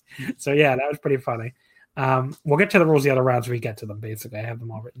that is. So yeah, that was pretty funny. We'll get to the rules the other rounds when we get to them. Basically, I have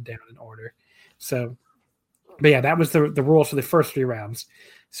them all written down in order. So, but yeah, that was the rules for the first 3 rounds.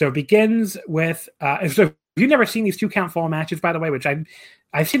 So it begins with so you've never seen these 2 count fall matches, by the way, which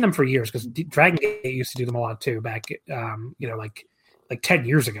I've seen them for years because Dragon Gate used to do them a lot too. Back, you know, like 10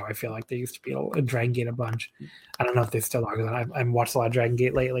 years ago, I feel like they used to be in Dragon Gate a bunch. I don't know if they still are because I've watched a lot of Dragon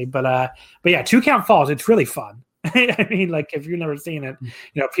Gate lately. But yeah, 2 count falls. It's really fun. I mean, like if you've never seen it,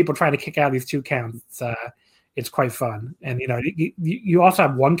 you know, people trying to kick out these 2 counts. It's quite fun. And you know, you also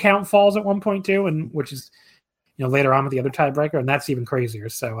have 1 count falls at one point too, and which is, you know, later on with the other tiebreaker, and that's even crazier.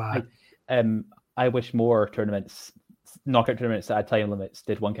 So I wish more knockout tournaments that had time limits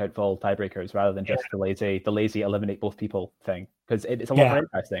did 1 count fall tiebreakers rather than just the lazy eliminate both people thing, because it's a lot more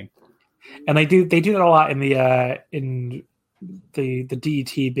interesting. And they do that a lot in the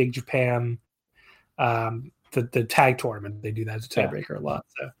DDT Big Japan the tag tournament. They do that as a tiebreaker a lot.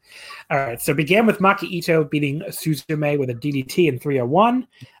 So, all right. So began with Maki Ito beating Suzume with a DDT in 301.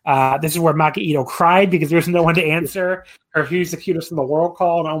 This is where Maki Ito cried because there was no one to answer her "Who's the cutest in the world"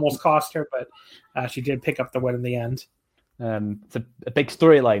 call, and almost cost her, but she did pick up the win in the end. It's a big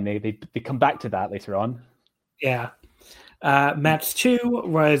storyline. They come back to that later on. Yeah. Match 2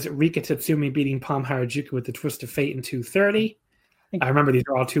 was Rika Tatsumi beating Palm Harajuku with the Twist of Fate in 2:30. I remember these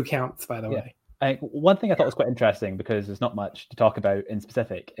are all 2 counts, by the way. One thing I thought was quite interesting, because there's not much to talk about in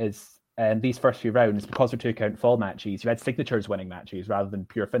specific, is these first few rounds, because they're 2 count fall matches, you had signatures winning matches rather than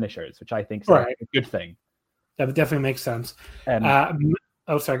pure finishers, which I think is a good thing. That definitely makes sense.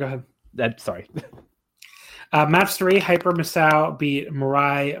 Sorry, go ahead. Sorry. Match 3, Hyper Masao beat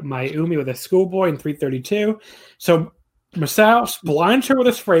Mirai Mayumi with a schoolboy in 3:32. So Masao blinds her with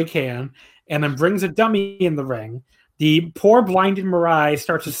a spray can and then brings a dummy in the ring. The poor blinded Mirai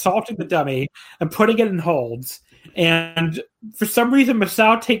starts assaulting the dummy and putting it in holds. And for some reason,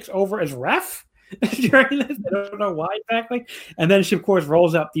 Masao takes over as ref during this. I don't know why exactly. And then she, of course,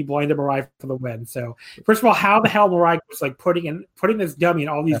 rolls up the blinded Mirai for the win. So, first of all, how the hell Mirai was like putting this dummy in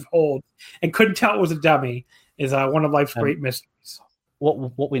all these holds and couldn't tell it was a dummy is one of life's great mysteries.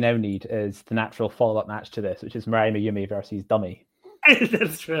 What we now need is the natural follow-up match to this, which is Mirai Mayumi versus Dummy.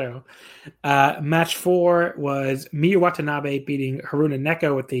 That's true. Match 4 was Miyu Watanabe beating Haruna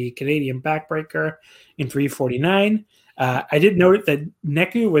Neko with the Canadian backbreaker in 3:49. I did note that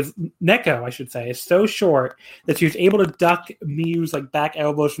Neko is so short that she was able to duck Miyu's like back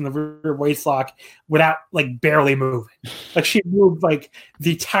elbows from the rear waistlock without like barely moving. Like she moved like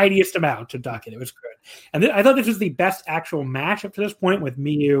the tiniest amount to duck it. It was good. And I thought this was the best actual match up to this point, with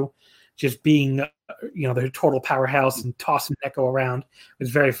Miyu just being, the total powerhouse and tossing Neko around. It was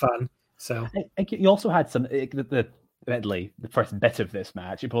very fun. So you also had some admittedly the first bit of this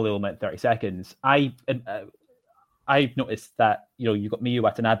match. It probably only went 30 seconds. I've noticed that you've got Miyu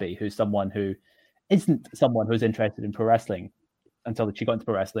Watanabe, who's someone who isn't someone who's interested in pro wrestling until she got into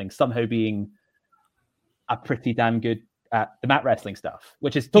pro wrestling, somehow being a pretty damn good at the mat wrestling stuff,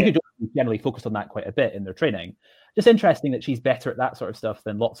 which is Tokyo Joshi generally focused on that quite a bit in their training. Just interesting that she's better at that sort of stuff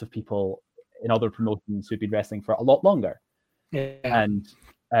than lots of people in other promotions who've been wrestling for a lot longer. Yeah.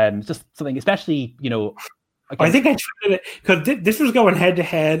 And just something, especially, I think I tweeted it because this was going head to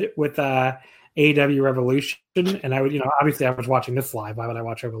head with AEW Revolution, and I would, obviously I was watching this live. Why would I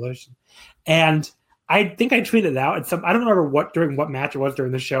watch Revolution? And I think I tweeted it out. I don't remember what match it was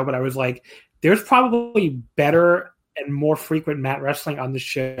during the show, but I was like, there's probably better and more frequent mat wrestling on the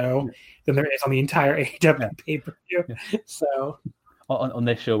show than there is on the entire AEW pay-per-view. Yeah. So on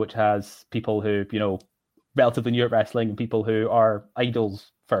this show, which has people who, relatively new at wrestling and people who are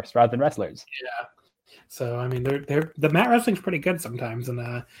idols first rather than wrestlers. Yeah. So, I mean, the mat wrestling's pretty good sometimes, and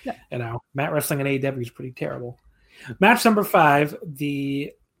mat wrestling in AEW is pretty terrible. Match number 5,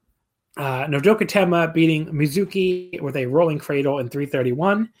 the Nodoka Tenma beating Mizuki with a rolling cradle in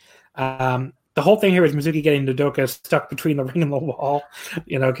 3:31. The whole thing here is Mizuki getting Nodoka stuck between the ring and the wall,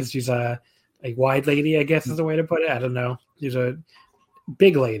 because she's a wide lady, I guess is the way to put it. I don't know. She's a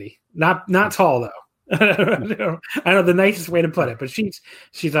big lady, not tall though. I know the nicest way to put it, but she's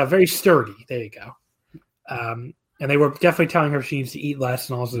very sturdy. There you go. And they were definitely telling her she needs to eat less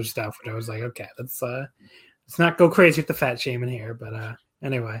and all this other stuff. Which I was like, okay, let's not go crazy with the fat shaming here. But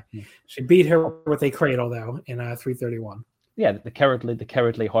anyway, she beat her with a cradle though in 3:31. Yeah, the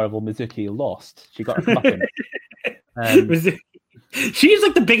cowardly, horrible Mizuki lost. She got her muffin. She's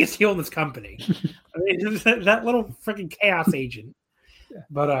like the biggest heel in this company. I mean, that little freaking chaos agent. Yeah.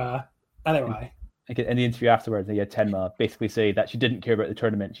 But anyway. In the interview afterwards, they had Tenma basically say that she didn't care about the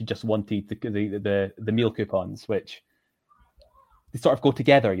tournament. She just wanted the meal coupons, which they sort of go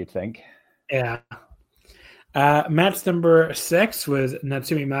together, you'd think. Yeah. Match number 6 was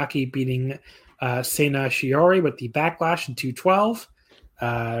Natsumi Maki beating Seina Shiori with the backlash in 2:12.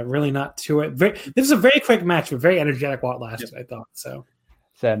 Really not to it. This is a very quick match, but very energetic while it lasted, I thought. So,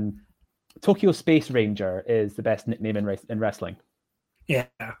 Tokyo Space Ranger is the best nickname in wrestling. Yeah,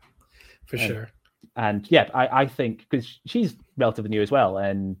 for sure. And I think because she's relatively new as well,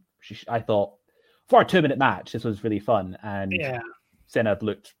 and I thought for a 2-minute match this was really fun, and Seina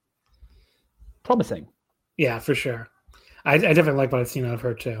looked promising. Yeah, for sure. I definitely like what I've seen out of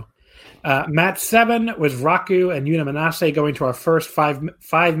her too. Match 7 was Raku and Yuna Manase going to our first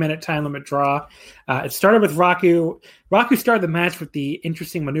 5-minute time limit draw. It started with Raku. Raku started the match with the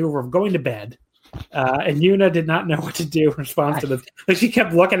interesting maneuver of going to bed. And Yuna did not know what to do in response to this. Like, she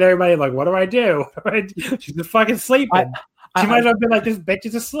kept looking at everybody like, what do I do? She's just fucking sleeping. She might have been like, this bitch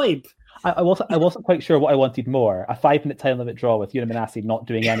is asleep. I wasn't quite sure what I wanted more. A 5-minute time limit draw with Yuna Manase not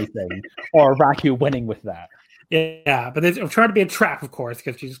doing anything, or Raku winning with that. Yeah, but it was trying to be a trap, of course,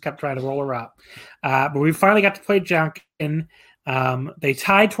 because she just kept trying to roll her up. But we finally got to play Junkin. They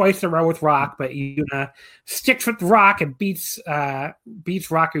tied twice in a row with Rock, but Yuna sticks with Rock and beats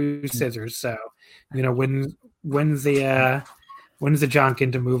Raku's scissors. So, wins the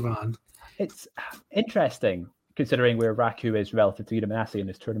Junkin to move on. It's interesting considering where Raku is relative to Omakase in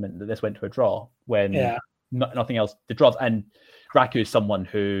this tournament, that this went to a draw when nothing else. The draws, and Raku is someone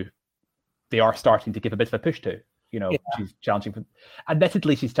who they are starting to give a bit of a push to. She's challenging for,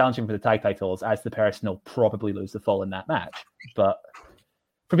 admittedly, she's challenging for the tag titles as the person who'll probably lose the fall in that match. But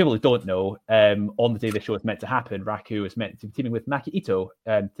for people who don't know, on the day the show is meant to happen, Raku is meant to be teaming with Maki Ito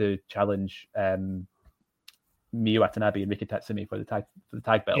to challenge Miyu Watanabe and Rika Tatsumi for the tag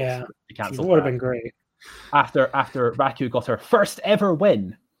belts. Yeah, it would have been great. After Raku got her first ever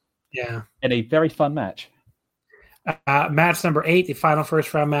win. Yeah, in a very fun match. Match number 8, the final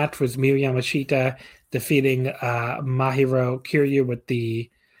first round match, was Miyu Yamashita defeating Mahiro Kiryu with the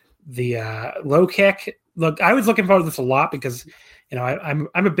low kick. Look, I was looking forward to this a lot because I'm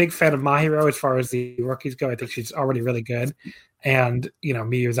a big fan of Mahiro as far as the rookies go. I think she's already really good, and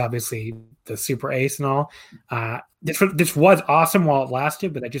Miyu is obviously the super ace and all. This was awesome while it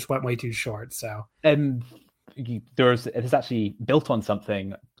lasted, but it just went way too short. So it is actually built on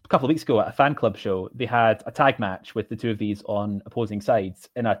something. A couple of weeks ago at a fan club show, they had a tag match with the two of these on opposing sides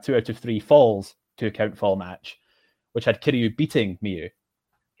in a 2 out of 3 falls to count fall match, which had Kiryu beating Miyu.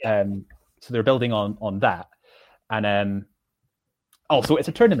 So they're building on that. And also it's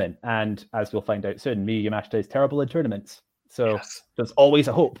a tournament, and as we'll find out soon, Miyu Yamashita is terrible in tournaments. So there's always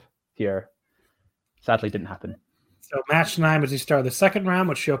a hope here. Sadly didn't happen. So match 9 was the start of the second round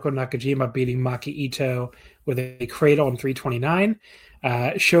with Shoko Nakajima beating Maki Ito with a cradle in 329.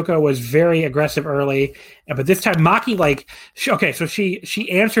 Shoko was very aggressive early, but this time Maki so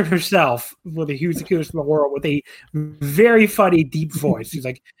she answered herself with a huge accused in the world with a very funny deep voice. She's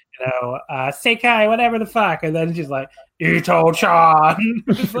like, Seikai, whatever the fuck, and then she's like, Ito-chan.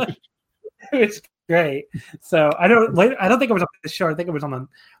 It was great. So I don't think it was on this show. I think it was on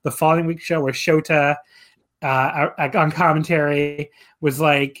the following week's show where Shota on commentary was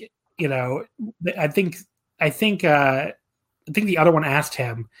like, I think the other one asked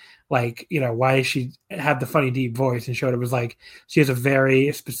him, why she had the funny deep voice, and Shota was like, she has a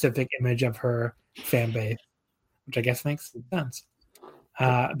very specific image of her fan base, which I guess makes sense.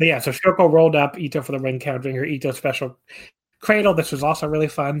 But yeah, so Shoko rolled up Ito for the ring, countering her Ito special cradle. This was also really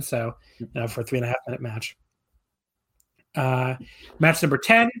fun. So, for a 3.5 minute match. Match number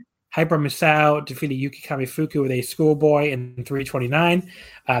 10, Hyper Misao defeated Yuki Kamifuku with a schoolboy in 329.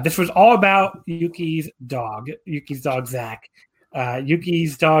 This was all about Yuki's dog Zach.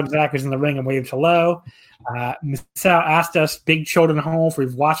 Yuki's dog Zach was in the ring and waved hello. Misao asked us big children home if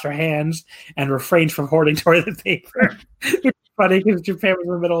we've washed our hands and refrained from hoarding toilet paper. Which is funny because Japan was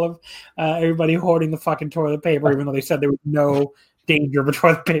in the middle of everybody hoarding the fucking toilet paper, even though they said there was no danger of a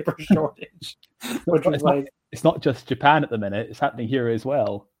toilet paper shortage. Which was it's not just Japan at the minute; it's happening here as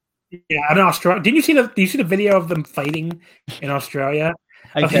well. Yeah, in Australia. Did you see the video of them fighting in Australia?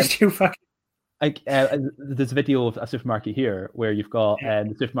 These two fucking. There's a video of a supermarket here where you've got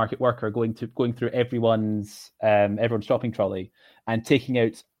the supermarket worker going through everyone's shopping trolley and taking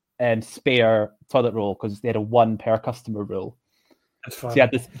out spare toilet roll because they had a 1 per customer rule. That's funny. So you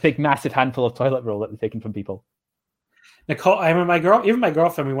had this big, massive handful of toilet roll that they're taking from people. Nicole, I remember my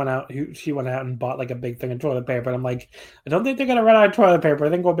girlfriend. She went out and bought like a big thing of toilet paper, and I'm like, I don't think they're gonna run out of toilet paper. I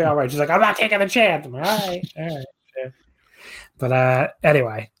think we'll be all right. She's like, I'm not taking a chance. I'm like, all right. But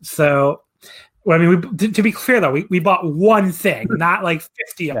anyway, so. Well, I mean, to be clear though, we bought one thing, not like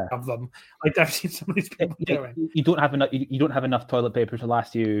 50 of them. Like I've seen some of these people doing. You don't have enough. You don't have enough toilet paper to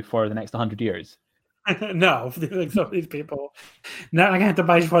last you for the next 100 years. No, like some of these people, not gonna have to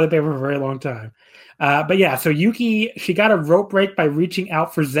buy toilet paper for a very long time. But yeah, so Yuki, she got a rope break by reaching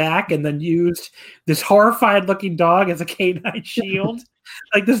out for Zach, and then used this horrified-looking dog as a canine shield.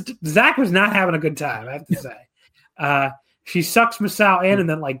 Like this, Zach was not having a good time, I have to say. She sucks Misao in, and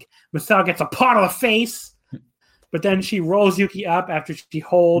then Misao gets a paw to the face. But then she rolls Yuki up after she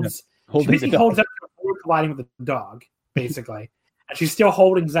holds. She basically holds up colliding with the dog, basically. And she's still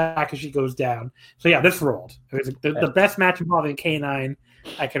holding Zach as she goes down. So yeah, this rolled. It was the best match involving K9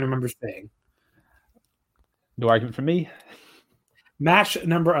 I can remember seeing. No argument from me. Match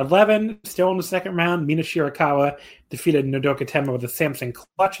number 11, still in the second round, Mina Shirakawa defeated Nodoka Tema with a Samson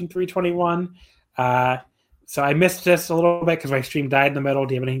clutch in 321. So I missed this a little bit because my stream died in the middle.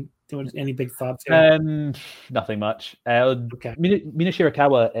 Do you have any big thoughts here? Nothing much. Okay. Mina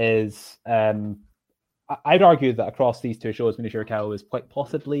Shirakawa is... I'd argue that across these two shows, Mina Shirakawa is quite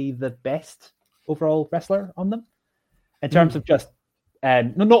possibly the best overall wrestler on them. In terms of just...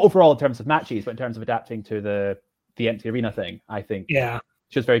 not overall in terms of matches, but in terms of adapting to the empty arena thing, I think. Yeah.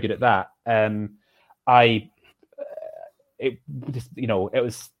 She was very good at that. It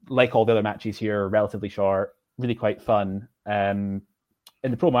was like all the other matches here, relatively short, really quite fun. In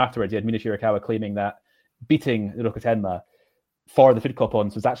the promo afterwards, you had Mina Shirakawa claiming that beating Hiroko Tenma for the food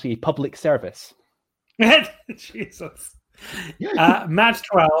coupons was actually public service. Jesus. Match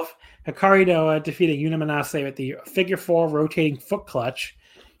 12, Hikari Noa defeating Yuna Manase with the figure 4 rotating foot clutch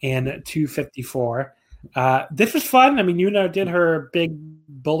in 254. This was fun. I mean, Yuna did her big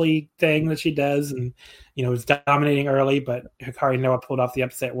bully thing that she does and, was dominating early, but Hikari Noa pulled off the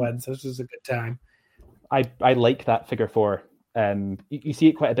upset win, so this was a good time. I like that figure 4. You see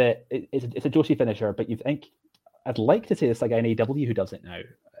it quite a bit. It's a Joshi finisher, but you think I'd like to say it's like NAW who does it now.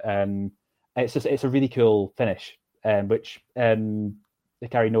 It's a really cool finish, which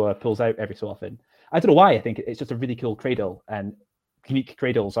Hikari Noa pulls out every so often. I don't know why. I think it's just a really cool cradle, and unique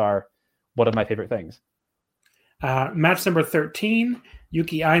cradles are one of my favorite things. Match number 13,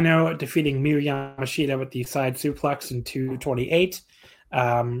 Yuki Aino defeating Miyu Yamashita with the side suplex in 228.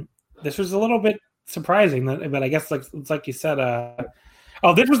 This was a little bit surprising, but I guess like you said,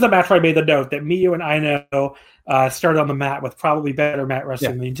 this was the match where I made the note that Miyu and Aino started on the mat with probably better mat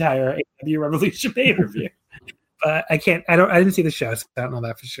wrestling than the entire AEW Revolution pay-per-view. But I didn't see the show, so I don't know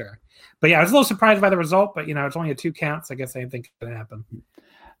that for sure. But yeah, I was a little surprised by the result, but it's only a 2 count, so I guess I didn't think it would happen.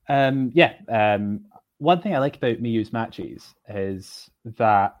 One thing I like about Miyu's matches is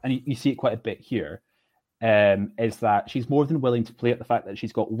that, and you see it quite a bit here, is that she's more than willing to play at the fact that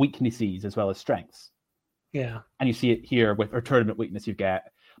she's got weaknesses as well as strengths. Yeah. And you see it here with her tournament weakness you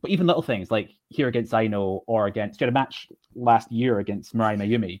get. But even little things like here against Aino or she had a match last year against Mirai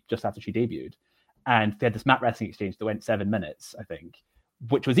Mayumi just after she debuted. And they had this mat wrestling exchange that went 7 minutes, I think,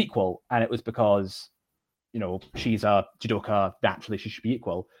 which was equal. And it was because, she's a judoka, naturally she should be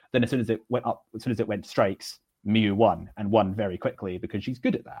equal. Then as soon as it went to strikes, Miyu won, and won very quickly because she's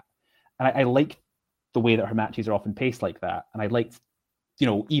good at that. And I like the way that her matches are often paced like that. And I liked,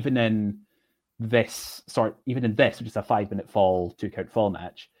 even in this, which is a 5-minute fall, 2 count fall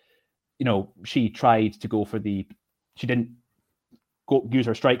match, she tried to go for she didn't use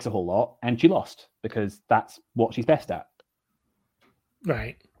her strikes a whole lot, and she lost because that's what she's best at.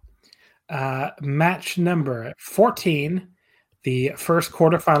 Right. Match number 14, the first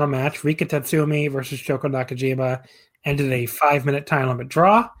quarterfinal match, Rika Tatsumi versus Shoko Nakajima, ended a 5-minute time limit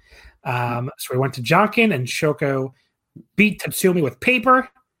draw. So we went to Jonkin, and Shoko beat Tatsumi with paper.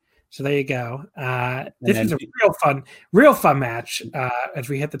 So there you go. This is a real fun match as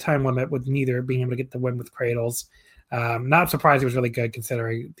we hit the time limit with neither being able to get the win with cradles. Not surprised it was really good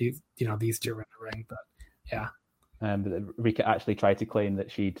considering these two were in the ring, but yeah. Rika actually tried to claim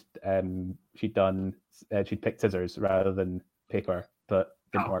that she'd picked scissors rather than paper, but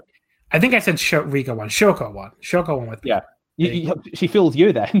didn't work. I think I said Rika won. Shoko won. Shoko won with paper. Yeah. She fooled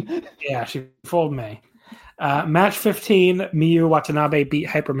you then. Yeah, she fooled me. Match 15, Miyu Watanabe beat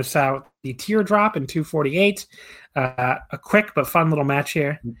Hyper Misao with the teardrop in 248. A quick but fun little match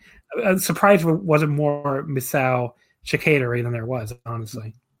here. I'm surprised it wasn't more Misao chicanery than there was,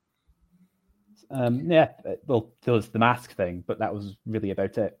 honestly. There was the mask thing, but that was really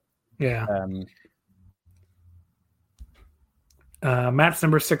about it. Yeah. Match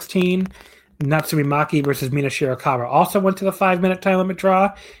number 16, Natsumi Maki versus Mina Shirakawa also went to the 5-minute time limit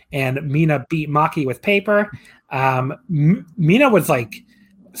draw, and Mina beat Maki with paper. Mina was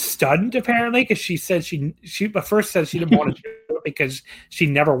stunned apparently because she said she at first said she didn't want to do it because she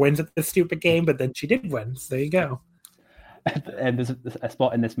never wins at this stupid game, but then she did win. So there you go. And there's a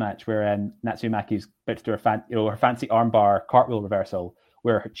spot in this match where Natsumi Maki's about to do her fancy armbar cartwheel reversal,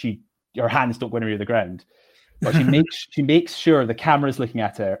 where her hands don't go anywhere near the ground, but she makes sure the camera's looking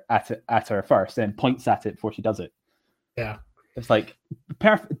at her first, and points at it before she does it. Yeah, it's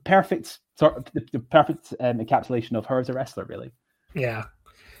perfect sort of the perfect encapsulation of her as a wrestler, really. Yeah.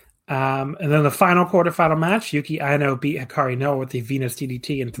 And then the final quarterfinal match, Yuki Aino beat Hikari Noa with the Venus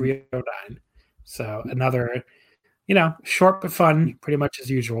DDT in 309. So another, short but fun, pretty much as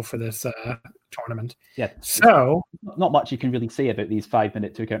usual for this tournament. Yeah. So not much you can really say about these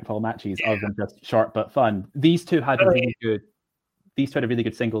 5-minute 2 count fall matches other than just short but fun. These two had a really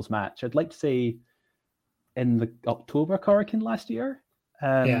good singles match. I'd like to say in the October Korakuen last year.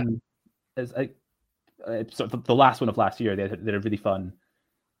 As sort of the last one of last year, they had a really fun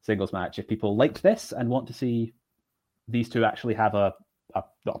singles match. If people liked this and want to see these two actually have not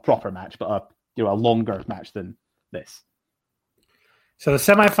a proper match, but a longer match than this. So the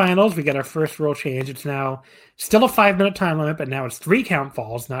semifinals, we get our first rule change. It's now still a 5-minute time limit, but now it's 3 count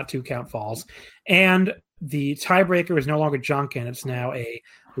falls, not 2 count falls. And the tiebreaker is no longer Jonkin. It's now a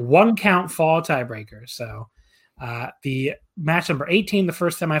 1 count fall tiebreaker. So the match number 18, the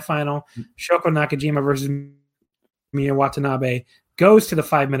first semifinal, Shoko Nakajima versus Miyu Watanabe, goes to the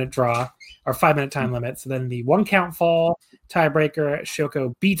 5-minute draw or 5-minute time limit. So then the 1 count fall tiebreaker,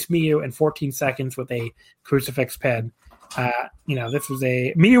 Shoko beats Miyu in 14 seconds with a crucifix pin. This was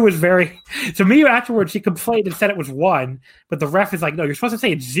Miyu was so Miyu afterwards, she complained and said it was 1, but the ref is like, no, you're supposed to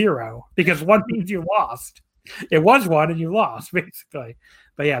say it's 0 because 1 means you lost. It was 1 and you lost, basically.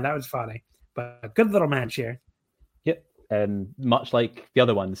 But yeah, that was funny. But a good little match here. Yep. And much like the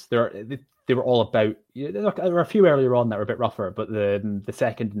other ones, they were all about. There were a few earlier on that were a bit rougher, but the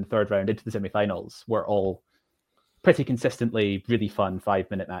second and third round into the semifinals were all pretty consistently really fun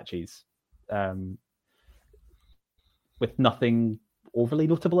 5-minute matches, with nothing overly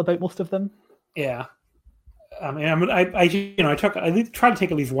notable about most of them. Yeah, I mean, I tried to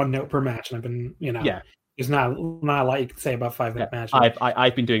take at least 1 note per match, and I've been, there's not a lot you can say about 5-minute matches.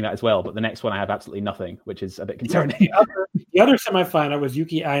 I've been doing that as well, but the next one I have absolutely nothing, which is a bit concerning. The other semifinal was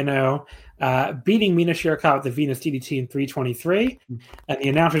Yuki Aino beating Mina Shirakawa with the Venus DDT in 3:23, and the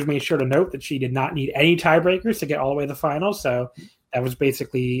announcers made sure to note that she did not need any tiebreakers to get all the way to the final. So that was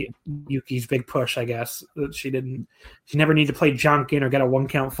basically Yuki's big push, I guess. That she never needed to play Jonkin or get a 1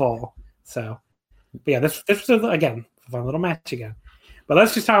 count fall. So, but yeah, this was again a fun little match again. But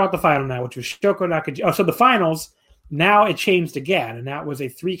let's just talk about the final now, which was Shoko Nakajima. Oh, so the finals, now it changed again, and that was a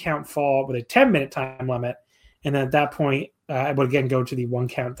 3 count fall with a 10-minute time limit. And then at that point, it would again go to the 1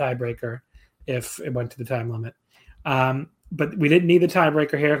 count tiebreaker if it went to the time limit. But we didn't need the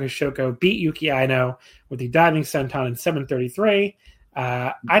tiebreaker here because Shoko beat Yuki Aino with the diving senton in 7:33.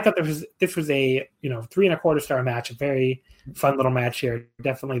 I thought this was a 3.25 star match, a very fun little match here.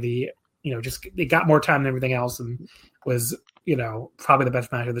 Definitely it got more time than everything else and was probably the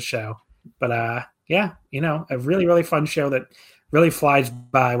best match of the show. But a really, really fun show that really flies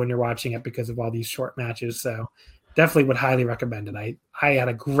by when you're watching it because of all these short matches. So definitely would highly recommend it. I had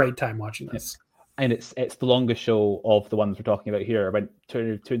a great time watching this. And it's the longest show of the ones we're talking about here. About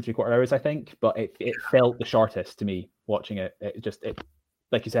 2.75 hours, I think, but it felt the shortest to me watching it. It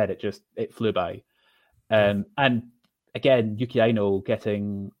like you said, it flew by. And again, Yuki Aino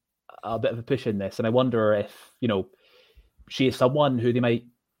getting a bit of a push in this, and I wonder if she is someone who they might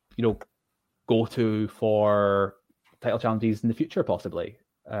go to for title challenges in the future, possibly.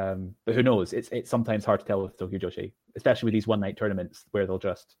 But who knows? It's sometimes hard to tell with Tokyo Joshi, especially with these one-night tournaments where they'll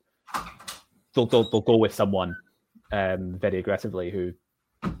go with someone very aggressively who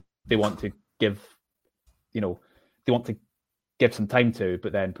they want to give some time to,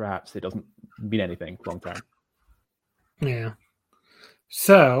 but then perhaps it doesn't mean anything long term. Yeah.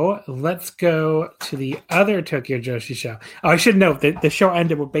 So let's go to the other Tokyo Joshi show. Oh, I should note that the show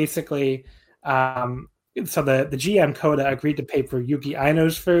ended with basically so the GM Koda agreed to pay for Yuki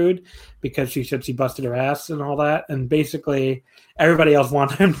Aino's food because she said she busted her ass and all that, and basically everybody else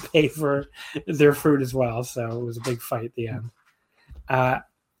wanted him to pay for their food as well. So it was a big fight at the end,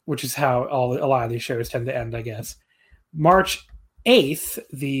 which is how a lot of these shows tend to end, I guess. March 8th,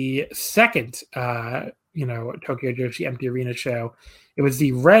 the second Tokyo Joshi Empty Arena show. It was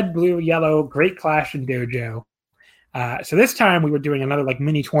the Red, Blue, Yellow Great Clash in Dojo. So this time we were doing another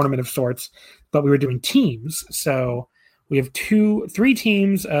mini tournament of sorts, but we were doing teams. So we have 3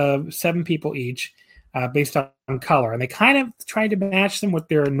 teams of 7 people each, based on color, and they kind of tried to match them with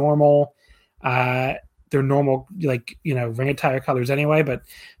their normal ring attire colors anyway. But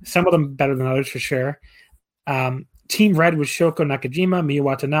some of them better than others for sure. Team Red was Shoko Nakajima, Miyu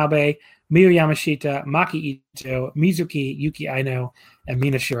Watanabe, Miyu Yamashita, Maki Ito, Mizuki, Yuki Aino, and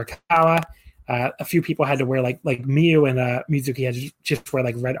Mina Shirakawa. A few people had to wear like Miyu and Mizuki had to just wear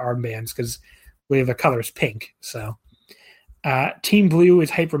red armbands because the color is pink. So Team Blue is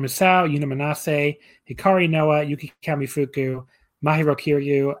Hyper Misao, Yuna Manase, Hikari Noa, Yuki Kamifuku, Mahiro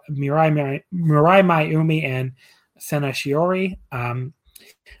Kiryu, Mirai Mayumi, and Sena Shiori.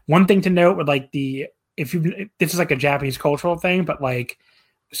 One thing to note with this is a Japanese cultural thing, but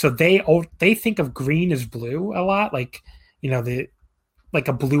so they think of green as blue a lot, a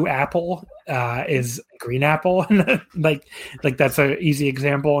blue apple is a green apple. That's an easy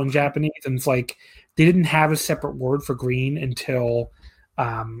example in Japanese. And it's they didn't have a separate word for green until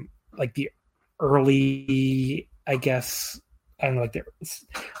the early, I guess, I don't know,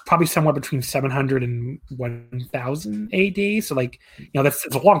 probably somewhere between 700 and 1000 AD. So it's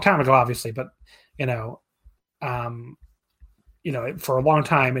a long time ago, obviously, but for a long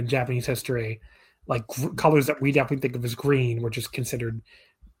time in Japanese history, colors that we definitely think of as green were just considered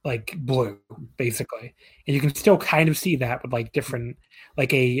blue, basically. And you can still kind of see that with different,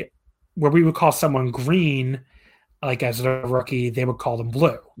 where we would call someone green, as a rookie, they would call them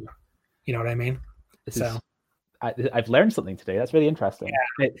blue. You know what I mean? I've learned something today. That's really interesting.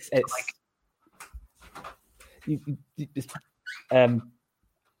 Yeah. It's there's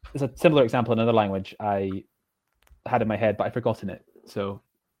a similar example in another language I had in my head, but I've forgotten it. So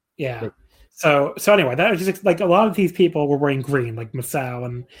yeah. So anyway, that was just like a lot of these people were wearing green, like Masao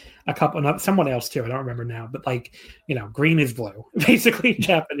and a couple, and someone else too. I don't remember now, but like, green is blue, basically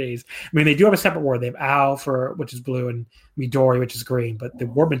Japanese. I mean, they do have a separate word. They have Ao which is blue, and Midori, which is green. But the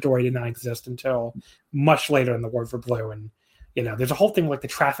word Midori did not exist until much later in the word for blue. And there's a whole thing like the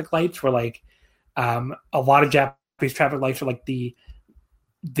traffic lights, where like a lot of Japanese traffic lights are like the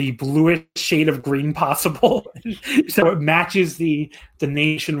bluest shade of green possible, so it matches the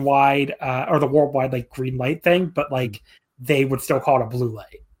nationwide or the worldwide like green light thing, but like they would still call it a blue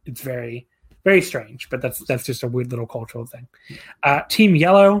light. It's very, very strange, but that's just a weird little cultural thing. Team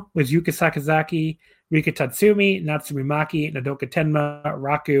Yellow was Yuka Sakazaki, Rika Tatsumi, Natsumi Maki, Nodoka Tenma,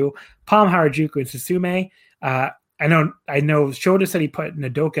 Raku, Palm Harajuku, and Susume. I know Shoda said he put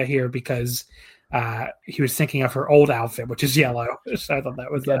Nodoka here because he was thinking of her old outfit, which is yellow. So I thought that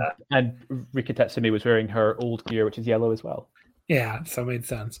was and Rika Tatsumi was wearing her old gear, which is yellow as well. Yeah, so it made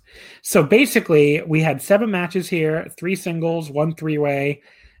sense. So basically, we had 7 matches here: 3 singles, 1 3-way,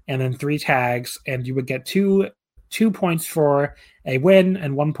 and then 3 tags. And you would get two points for a win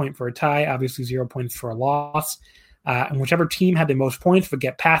and 1 point for a tie. Obviously, 0 points for a loss. And whichever team had the most points would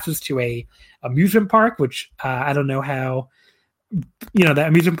get passes to a amusement park, which I don't know how. The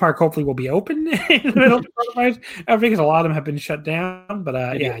amusement park hopefully will be open in the middle of the because a lot of them have been shut down.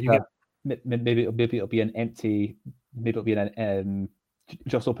 But maybe it'll be an empty. Maybe it'll be an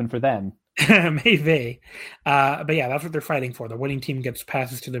just open for them. Maybe, but yeah, that's what they're fighting for. The winning team gets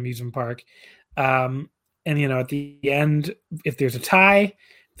passes to the amusement park, and at the end, if there's a tie,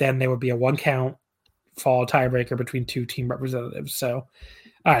 then there would be a 1 count fall tiebreaker between 2 team representatives. So.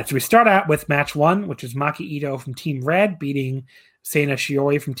 All right, so we start out with match 1, which is Maki Ito from Team Red beating Seina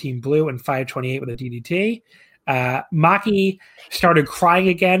Shiori from Team Blue in 5:28 with a DDT. Maki started crying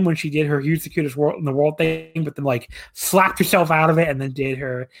again when she did her "Who's the cutest world in the world" thing, but then like slapped herself out of it and then did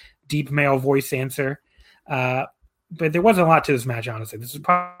her deep male voice answer. But there wasn't a lot to this match, honestly. This is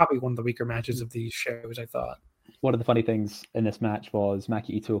probably one of the weaker matches of these shows, I thought. One of the funny things in this match was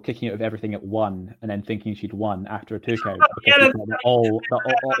Maki Ito kicking out of everything at 1 and then thinking she'd won after a 2 count. All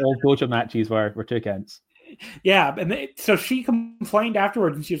dojo matches were 2 counts. Yeah, and so she complained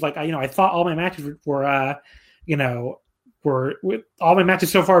afterwards, and she was like, I thought all my matches were all my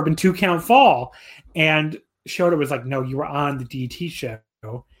matches so far have been 2 count fall. And Shota was like, no, you were on the DDT show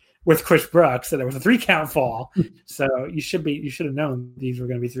with Chris Brooks, so there was a 3 count fall. So you should have known these were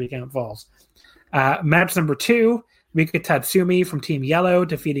going to be 3 count falls. Match number 2, Rika Tatsumi from Team Yellow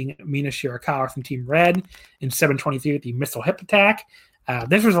defeating Mina Shirakawa from Team Red in 7:23 with the missile hip attack.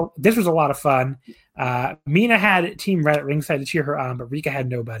 This was a lot of fun. Mina had Team Red at ringside to cheer her on, but Rika had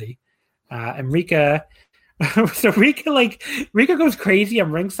nobody. And Rika goes crazy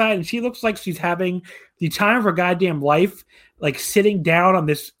on ringside, and she looks like she's having the time of her goddamn life, like sitting down on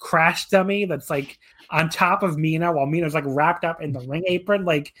this crash dummy that's like on top of Mina while Mina's like wrapped up in the ring apron,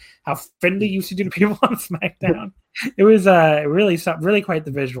 like how Finley used to do to people on SmackDown. It was really quite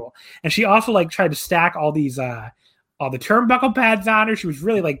the visual. And she also like tried to stack all the turnbuckle pads on her. She was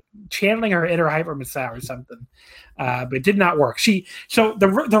really like channeling her inner Hyper Masao or something, but it did not work. So the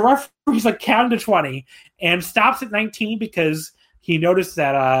referee's like counted to 20 and stops at 19 because he noticed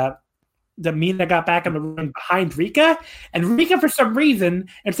that Mina got back in the ring behind Rika, and Rika, for some reason,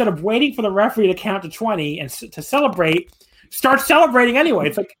 instead of waiting for the referee to count to 20 and to celebrate, starts celebrating anyway.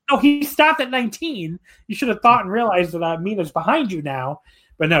 It's like, no, he stopped at 19. You should have thought and realized that Mina's behind you now.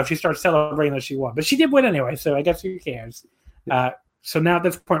 But no, she starts celebrating that she won. But she did win anyway, so I guess who cares? So now at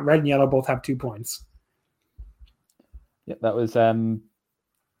this point, red and yellow both have 2 points. Yeah, that was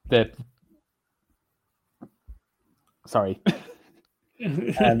Sorry.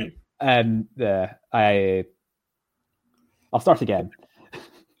 I'll start again.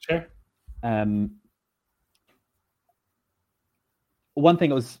 Sure. One thing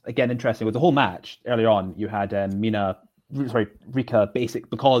that was again interesting was the whole match earlier on. You had Rika,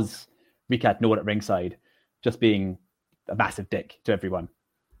 because Rika had no one at ringside, just being a massive dick to everyone,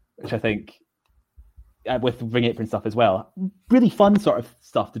 which I think with ring apron stuff as well, really fun sort of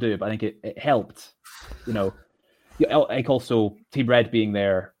stuff to do. But I think it helped. I think also Team Red being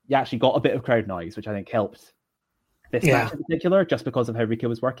there, you actually got a bit of crowd noise, which I think helped this match in particular, just because of how Rika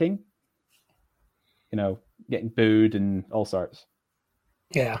was working. Getting booed and all sorts.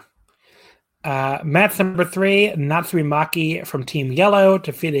 Yeah. Match number 3, Natsumi Maki from Team Yellow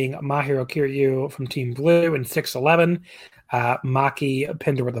defeating Mahiro Kiryu from Team Blue in 6:11. Maki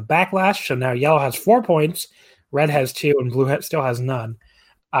pinned her with a backlash, so now Yellow has 4 points, Red has 2, and Blue still has none.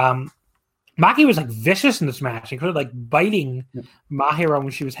 Maki was like vicious in this match, including like biting Mahiro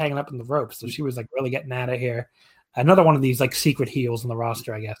when she was hanging up in the ropes. So she was like really getting at it here. Another one of these like secret heels on the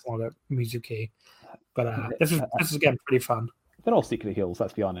roster, I guess, one of the Mizuki. But this is again pretty fun. They're all secret heels,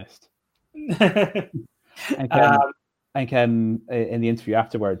 let's be honest. In the interview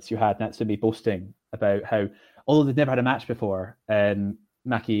afterwards, you had Natsumi boasting about how, although they'd never had a match before,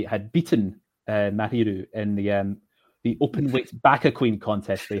 Maki had beaten Mahiru in the open weight Baka Queen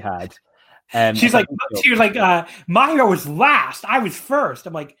contest they had. She was like, Mahiro was last. I was first.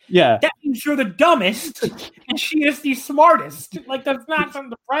 I'm like, yeah, that means you're the dumbest, and she is the smartest. Like, that's not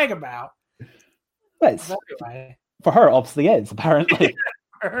something to brag about. But for her, obviously, is apparently.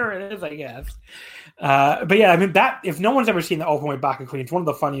 For her, it is, I guess. But yeah, I mean, that if no one's ever seen the open weight Baka Queen, it's one of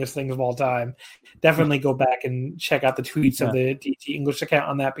the funniest things of all time. Definitely go back and check out the tweets of the DT English account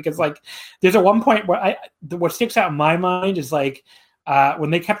on that, because like, there's at one point where what sticks out in my mind is like. When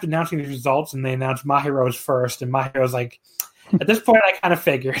they kept announcing these results and they announced Mahiro's first, and Mahiro's like, at this point, I kind of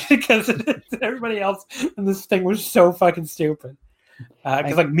figured because everybody else in this thing was so fucking stupid.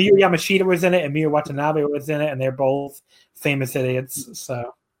 Because like Miyu Yamashita was in it and Miyu Watanabe was in it, and they're both famous idiots.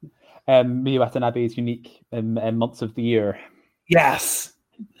 So Miyu Watanabe is unique in months of the year. Yes,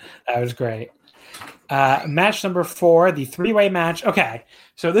 that was great. Match number 4, the 3-way match. Okay,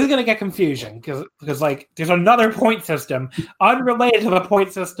 so this is going to get confusing because like there's another point system unrelated to the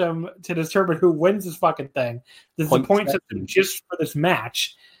point system to determine who wins this fucking thing. This is a point system just for this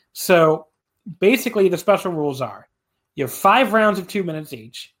match. So basically the special rules are you have 5 rounds of 2 minutes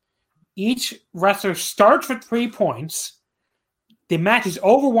each. Each wrestler starts with 3 points. The match is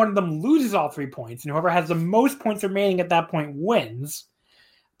over, one of them loses all 3 points, and whoever has the most points remaining at that point wins.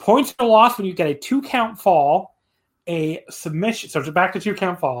 Points are lost when you get a 2-count fall, a submission. So it's back to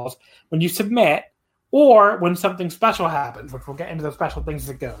 2-count falls when you submit, or when something special happens, which we'll get into the special things as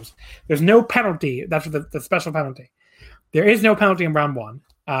it goes. There's no penalty. That's the special penalty. There is no penalty in round 1.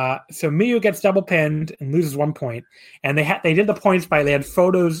 So Miyu gets double pinned and loses 1 point. And they did the points by they had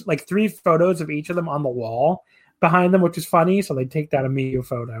photos, like 3 photos of each of them on the wall behind them, which is funny. So they take down a Miyu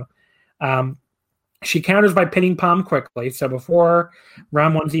photo. She counters by pinning Palm quickly. So before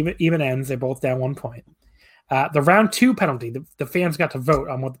round 1 even ends, they're both down 1 point. The round 2 penalty, the fans got to vote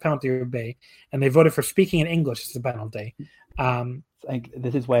on what the penalty would be, and they voted for speaking in English as the penalty. I think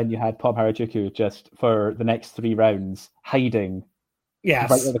this is when you had Palm Harajuku just for the next 3 rounds hiding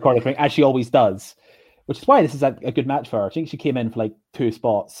right in the corner of the ring, as she always does, which is why this is a good match for her. I think she came in for like 2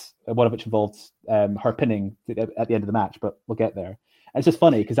 spots, one of which involved her pinning at the end of the match, but we'll get there. It's just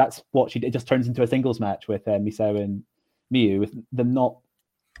funny because that's what it just turns into a singles match with Misao and Miyu, with them not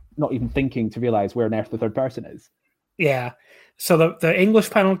even thinking to realize where on earth the third person is. Yeah. So the English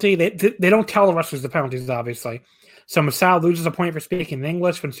penalty, they don't tell the wrestlers the penalties, obviously. So Misao loses a point for speaking in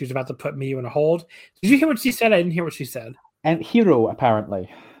English when she was about to put Miyu in a hold. Did you hear what she said? I didn't hear what she said. And hero,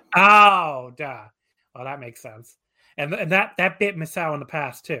 apparently. Oh, duh. Well, that makes sense. And that bit Misao in the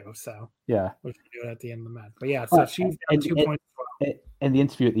past too. So yeah, we should do it at the end of the match. But yeah, so she's got 2 points. In the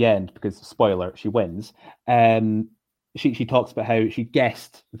interview at the end, because spoiler, she wins. She talks about how she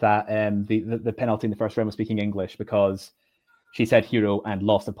guessed that the penalty in the first round was speaking English because she said hero and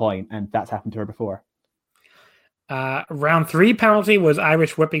lost a point, and that's happened to her before. Round 3 penalty was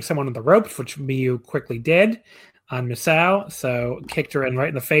Irish whipping someone on the ropes, which Miyu quickly did on Misao. So kicked her right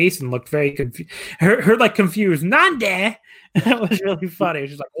in the face and looked very confused. Her like confused. Nande. That was really funny.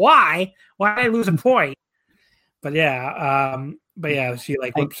 She's like, why? Why did I lose a point? But yeah, she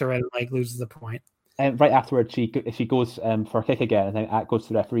like whips her in and like loses the point. And right afterwards, she goes for a kick again, and then that goes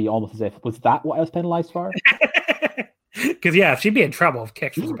to the referee almost as if, was that what I was penalised for? Because yeah, she'd be in trouble if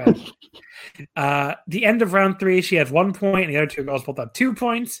kicks was bad. The end of round 3, she has 1 point, and the other 2 girls both have 2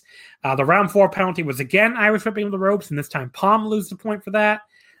 points. The round 4 penalty was again Irish whipping of the ropes, and this time Palm loses the point for that.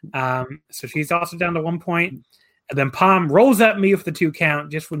 So she's also down to 1 point. And then Palm rolls at me with the 2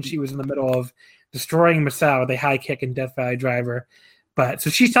 count just when she was in the middle of destroying Misao with a high kick and Death Valley driver. But so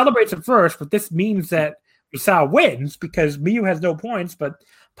she celebrates it first, but this means that Misao wins because Miyu has no points, but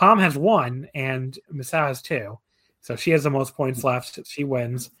Palm has 1 and Misao has 2. So she has the most points left. She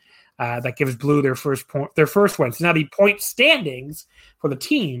wins. That gives Blue their first win. So now the point standings for the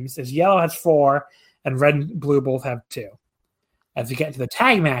teams is Yellow has 4 and Red and Blue both have 2. As we get into the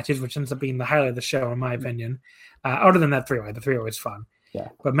tag matches, which ends up being the highlight of the show, in my opinion, other than that 3-way. The 3-way was fun. Yeah.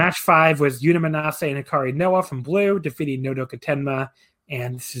 But match 5 was Yuna Manase and Hikari Noah from Blue defeating Nodoka Tenma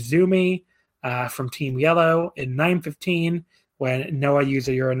and Suzumi from Team Yellow in 9:15 when Noah used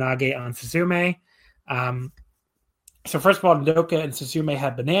a Uranage on Suzume. So first of all, Nodoka and Suzume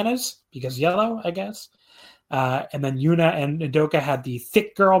had bananas because yellow, I guess. And then Yuna and Udoka had the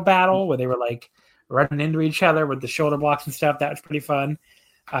thick girl battle where they were like running into each other with the shoulder blocks and stuff. That was pretty fun.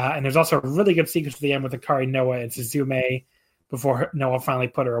 And there's also a really good sequence at the end with Hikari, Noah, and Suzume before Noah finally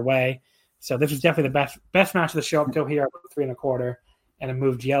put her away. So this was definitely the best match of the show up till here, 3 1/4. And it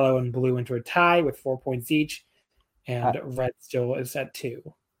moved yellow and blue into a tie with 4 points each. And red still is at 2.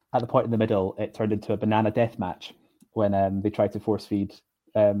 At the point in the middle, it turned into a banana death match when they tried to force feed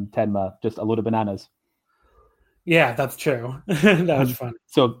Tenma just a load of bananas. Yeah, that's true. That was fun.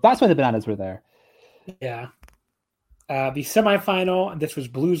 So that's why the bananas were there. Yeah. The semifinal, this was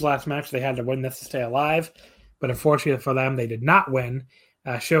Blue's last match. They had to win this to stay alive. But unfortunately for them, they did not win.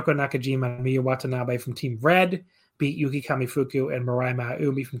 Shoko Nakajima and Miyu Watanabe from Team Red beat Yuki Kamifuku and Mirai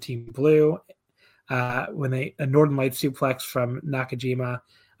Maumi from Team Blue. When a Northern Light suplex from Nakajima,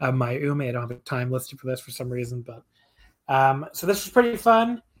 Maumi. I don't have a time listed for this for some reason. But so this was pretty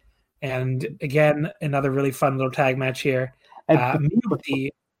fun. And again, another really fun little tag match here. Before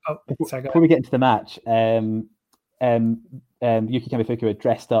we get into the match, Yuki Kamifuku had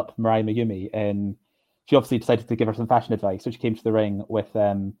dressed up Mirai Mayumi, and she obviously decided to give her some fashion advice. So she came to the ring with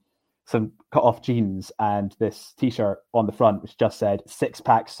some cut-off jeans and this T-shirt on the front, which just said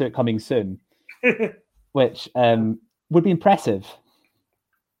 "6-pack coming soon," which would be impressive.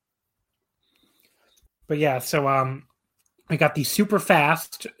 But yeah, so we got the super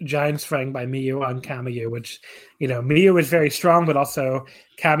fast giant swing by Miyu on Kamiyu, which, Miyu is very strong, but also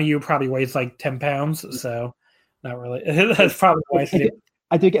Kamiyu probably weighs like 10 pounds, so not really. That's probably why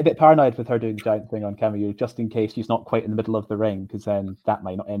I do get a bit paranoid with her doing the giant thing on Kamiyu, just in case she's not quite in the middle of the ring, because then that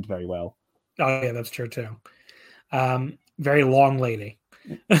might not end very well. Oh, yeah, that's true, too. Very long lady.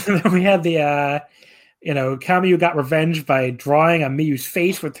 Then we had the... Kamiyu got revenge by drawing on Miyu's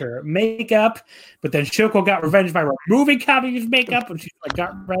face with her makeup, but then Shoko got revenge by removing Kamiyu's makeup, and she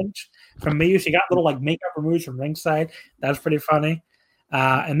got revenge from Miyu. She got little makeup removed from ringside. That was pretty funny.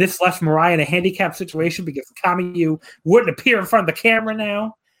 And this left Mirai in a handicap situation because Kamiyu wouldn't appear in front of the camera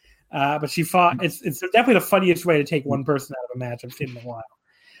now. But she fought. It's definitely the funniest way to take one person out of a match I've seen in a while.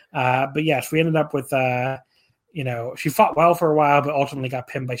 But yes, we ended up with she fought well for a while, but ultimately got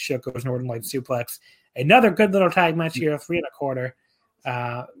pinned by Shoko's Northern Light suplex. Another good little tag match here, 3 1/4.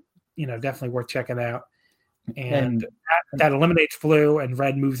 Definitely worth checking out. And that eliminates Blue, and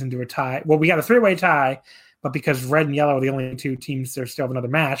Red moves into a tie. Well, we got a 3-way tie, but because Red and Yellow are the only two teams that still have another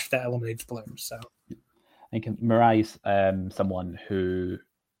match, that eliminates Blue. So I think Mirai's someone who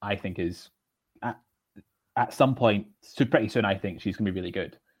I think is at some point, so pretty soon, I think she's going to be really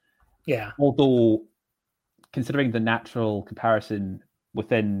good. Yeah. Although, considering the natural comparison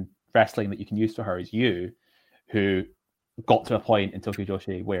within wrestling that you can use for her is you, who got to a point in Tokyo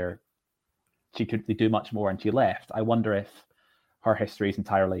Joshi where she couldn't do much more and she left. I wonder if her future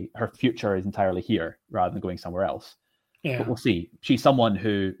is entirely here rather than going somewhere else. Yeah. But we'll see. She's someone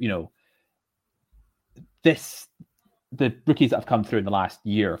who, the rookies that have come through in the last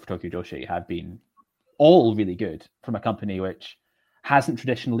year of Tokyo Joshi have been all really good from a company which hasn't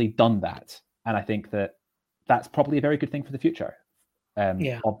traditionally done that. And I think that that's probably a very good thing for the future.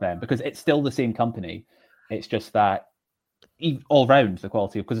 Of them, because it's still the same company. It's just that all round the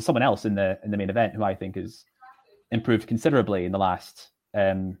quality, because there's someone else in the main event who I think has improved considerably in the last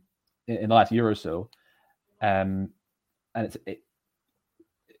year or so, and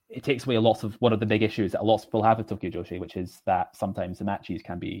it takes away a lot of one of the big issues that a lot of people have with Tokyo Joshi, which is that sometimes the matches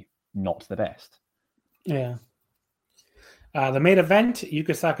can be not the best. Yeah. The main event,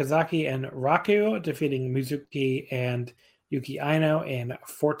 Yuka Sakazaki and Raku defeating Mizuki and Yuki Aino in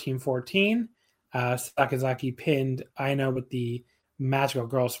 14-14. Sakazaki pinned Aino with the Magical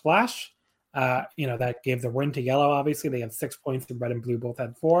Girl Splash. That gave the win to Yellow, obviously. They had 6 points, and Red and Blue both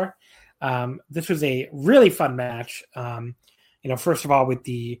had 4. This was a really fun match. First of all, with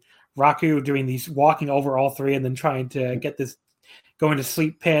the Raku doing these walking over all three and then trying to get this going to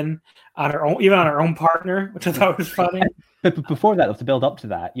sleep pin on her own, even on her own partner, which I thought was funny. But before that, to build up to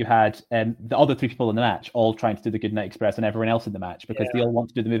that, you had the other 3 people in the match all trying to do the Goodnight Express and everyone else in the match because they all want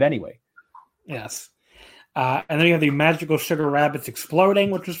to do the move anyway. Yes. And then you have the Magical Sugar Rabbits exploding,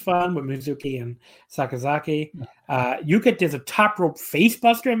 which was fun with Mizuki and Sakazaki. Yuka does a top rope face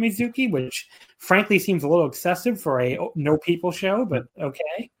buster on Mizuki, which frankly seems a little excessive for a no people show, but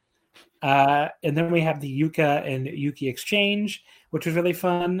okay. And then we have the Yuka and Yuki exchange, which was really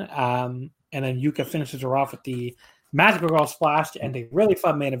fun. And then Yuka finishes her off with the Magical Girl Splash and a really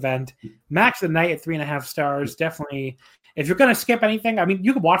fun main event. Match of the night at 3.5 stars. Definitely, if you're going to skip anything, I mean,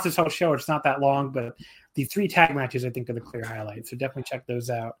 you can watch this whole show. It's not that long, but the 3 tag matches, I think, are the clear highlights. So definitely check those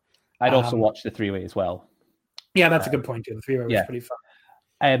out. I'd also watch the 3-way as well. Yeah, that's a good point, too. The 3-way was pretty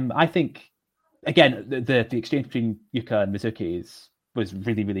fun. I think again, the exchange between Yuka and Mizuki was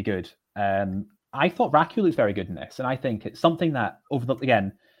really, really good. I thought Raku was very good in this, and I think it's something that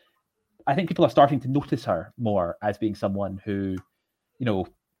I think people are starting to notice her more as being someone who, she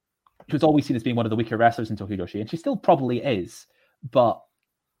was always seen as being one of the weaker wrestlers in Tokyo Joshi, and she still probably is, but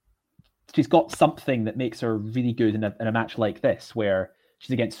she's got something that makes her really good in a match like this, where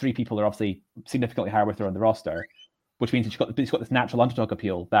she's against three people who are obviously significantly higher with her on the roster, which means she's got this natural underdog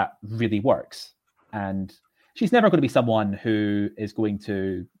appeal that really works. And she's never going to be someone who is going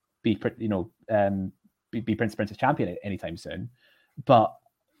to be, be Princess Champion anytime soon, but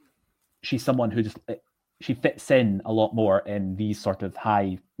she's someone who she fits in a lot more in these sort of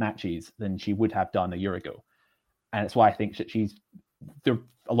high matches than she would have done a year ago. And it's why I think that they're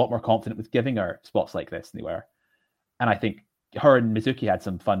a lot more confident with giving her spots like this than they were. And I think her and Mizuki had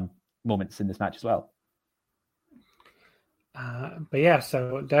some fun moments in this match as well. But yeah,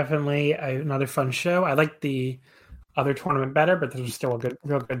 so definitely another fun show. I like the other tournament better, but this was still a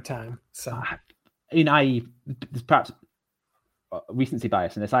real good time. So, there's perhaps recency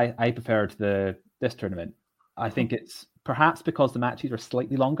bias in this. I preferred this tournament. I think it's perhaps because the matches were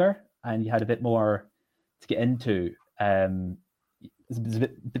slightly longer and you had a bit more to get into. It's a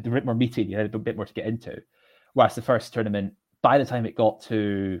bit more meaty. You had a bit more to get into. Whereas the first tournament, by the time it got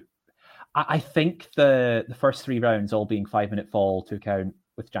to, I think the first 3 rounds all being 5-minute fall to count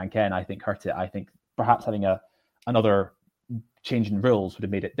with Janken, I think hurt it. I think perhaps having another change in rules would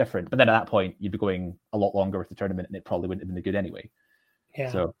have made it different. But then at that point, you'd be going a lot longer with the tournament, and it probably wouldn't have been good anyway.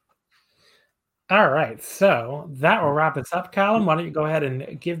 Yeah. So, all right. So that will wrap us up, Callum. Why don't you go ahead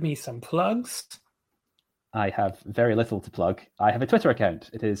and give me some plugs? I have very little to plug. I have a Twitter account.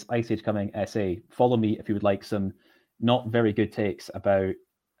 It is Ice Age Coming SA. Follow me if you would like some not very good takes about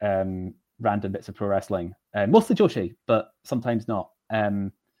random bits of pro wrestling. Mostly Joshi, but sometimes not.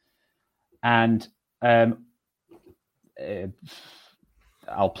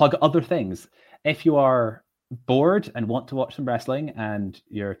 I'll plug other things. If you are bored and want to watch some wrestling and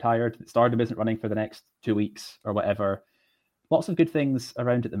you're tired that Stardom isn't running for the next 2 weeks or whatever, lots of good things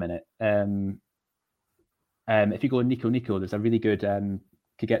around at the minute. If you go Nico, there's a really good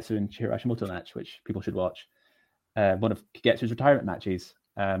Kagetsu and Chihiro Hashimoto match, which people should watch. One of Kagetsu's retirement matches,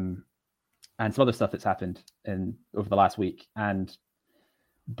 and some other stuff that's happened over the last week. And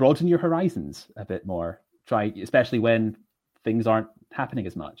broaden your horizons a bit more. Try, especially when things aren't happening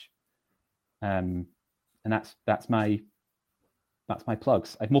as much. And that's my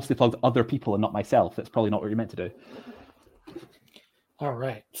plugs. I've mostly plugged other people and not myself. That's probably not what you're meant to do. All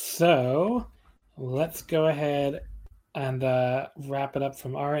right, so let's go ahead and wrap it up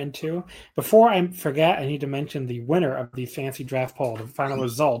from our end too. Before I forget, I need to mention the winner of the fancy draft poll, the final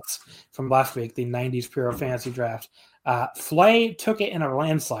results from last week, the 90s Puro Fantasy Draft. Flay took it in a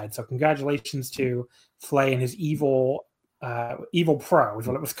landslide, so congratulations to Flay and his evil pro is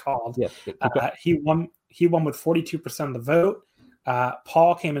what it was called. Yes. He won with 42% of the vote.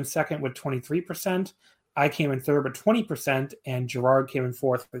 Paul came in second with 23%. I came in third with 20%, and Gerard came in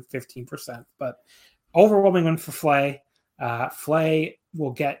fourth with 15%. But overwhelming win for Flay. Flay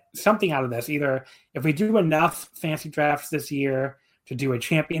will get something out of this. Either if we do enough fancy drafts this year to do a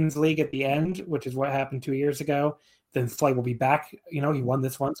Champions League at the end, which is what happened 2 years ago, then Flay will be back. He won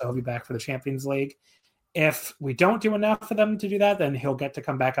this one, so he'll be back for the Champions League. If we don't do enough for them to do that, then he'll get to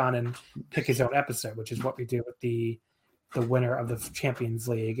come back on and pick his own episode, which is what we do with the winner of the Champions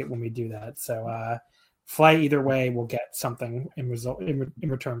League when we do that. So Flay, either way, will get something in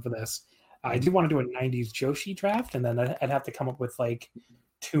return for this. I do want to do a 90s Joshi draft, and then I'd have to come up with like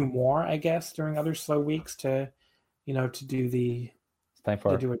 2 more, I guess, during other slow weeks to do the. It's time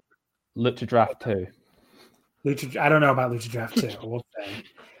for Lucha Draft 2. I don't know about Lucha Draft 2. We'll say.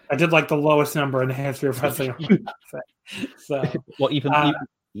 I did like the lowest number in the history of wrestling. So, well,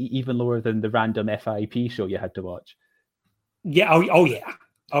 even lower than the random FIP show you had to watch. Yeah. Oh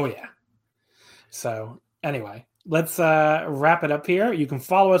yeah. So anyway, let's wrap it up here. You can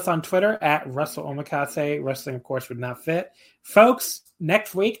follow us on Twitter at WrestleOmakase. Wrestling, of course, would not fit. Folks,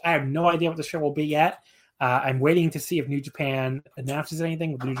 next week, I have no idea what the show will be yet. I'm waiting to see if New Japan announces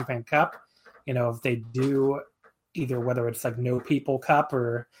anything with the New Japan Cup. If they do, either whether it's like No People Cup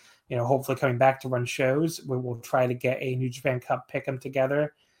or, hopefully coming back to run shows, we will try to get a New Japan Cup pick'em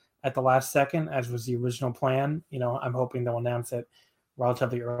together at the last second, as was the original plan. I'm hoping they'll announce it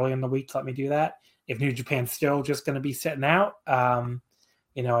relatively early in the week to let me do that. If New Japan's still just going to be sitting out, at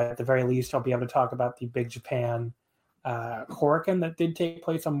the very least, I'll be able to talk about the Big Japan Hurricane that did take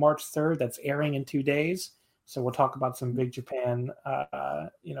place on March 3rd. That's airing in 2 days. So we'll talk about some Big Japan,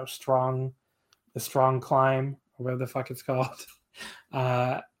 the strong climb, or whatever the fuck it's called.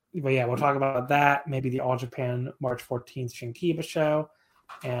 we'll talk about that. Maybe the All Japan March 14th Shinkiba show.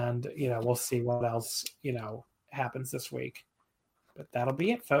 And, we'll see what else, happens this week. But that'll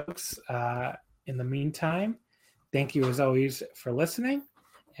be it, folks. In the meantime, thank you as always for listening,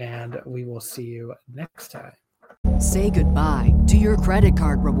 and we will see you next time. Say goodbye to your credit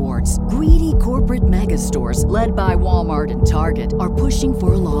card rewards. Greedy corporate mega stores, led by Walmart and Target, are pushing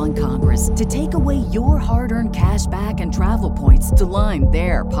for a law in Congress to take away your hard-earned cash back and travel points to line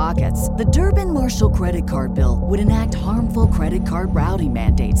their pockets. The Durbin-Marshall credit card bill would enact harmful credit card routing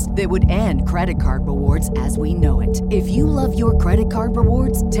mandates that would end credit card rewards as we know it. If you love your credit card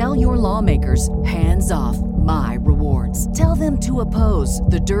rewards, tell your lawmakers, hands off my rewards. Tell them to oppose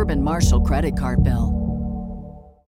the Durbin-Marshall credit card bill.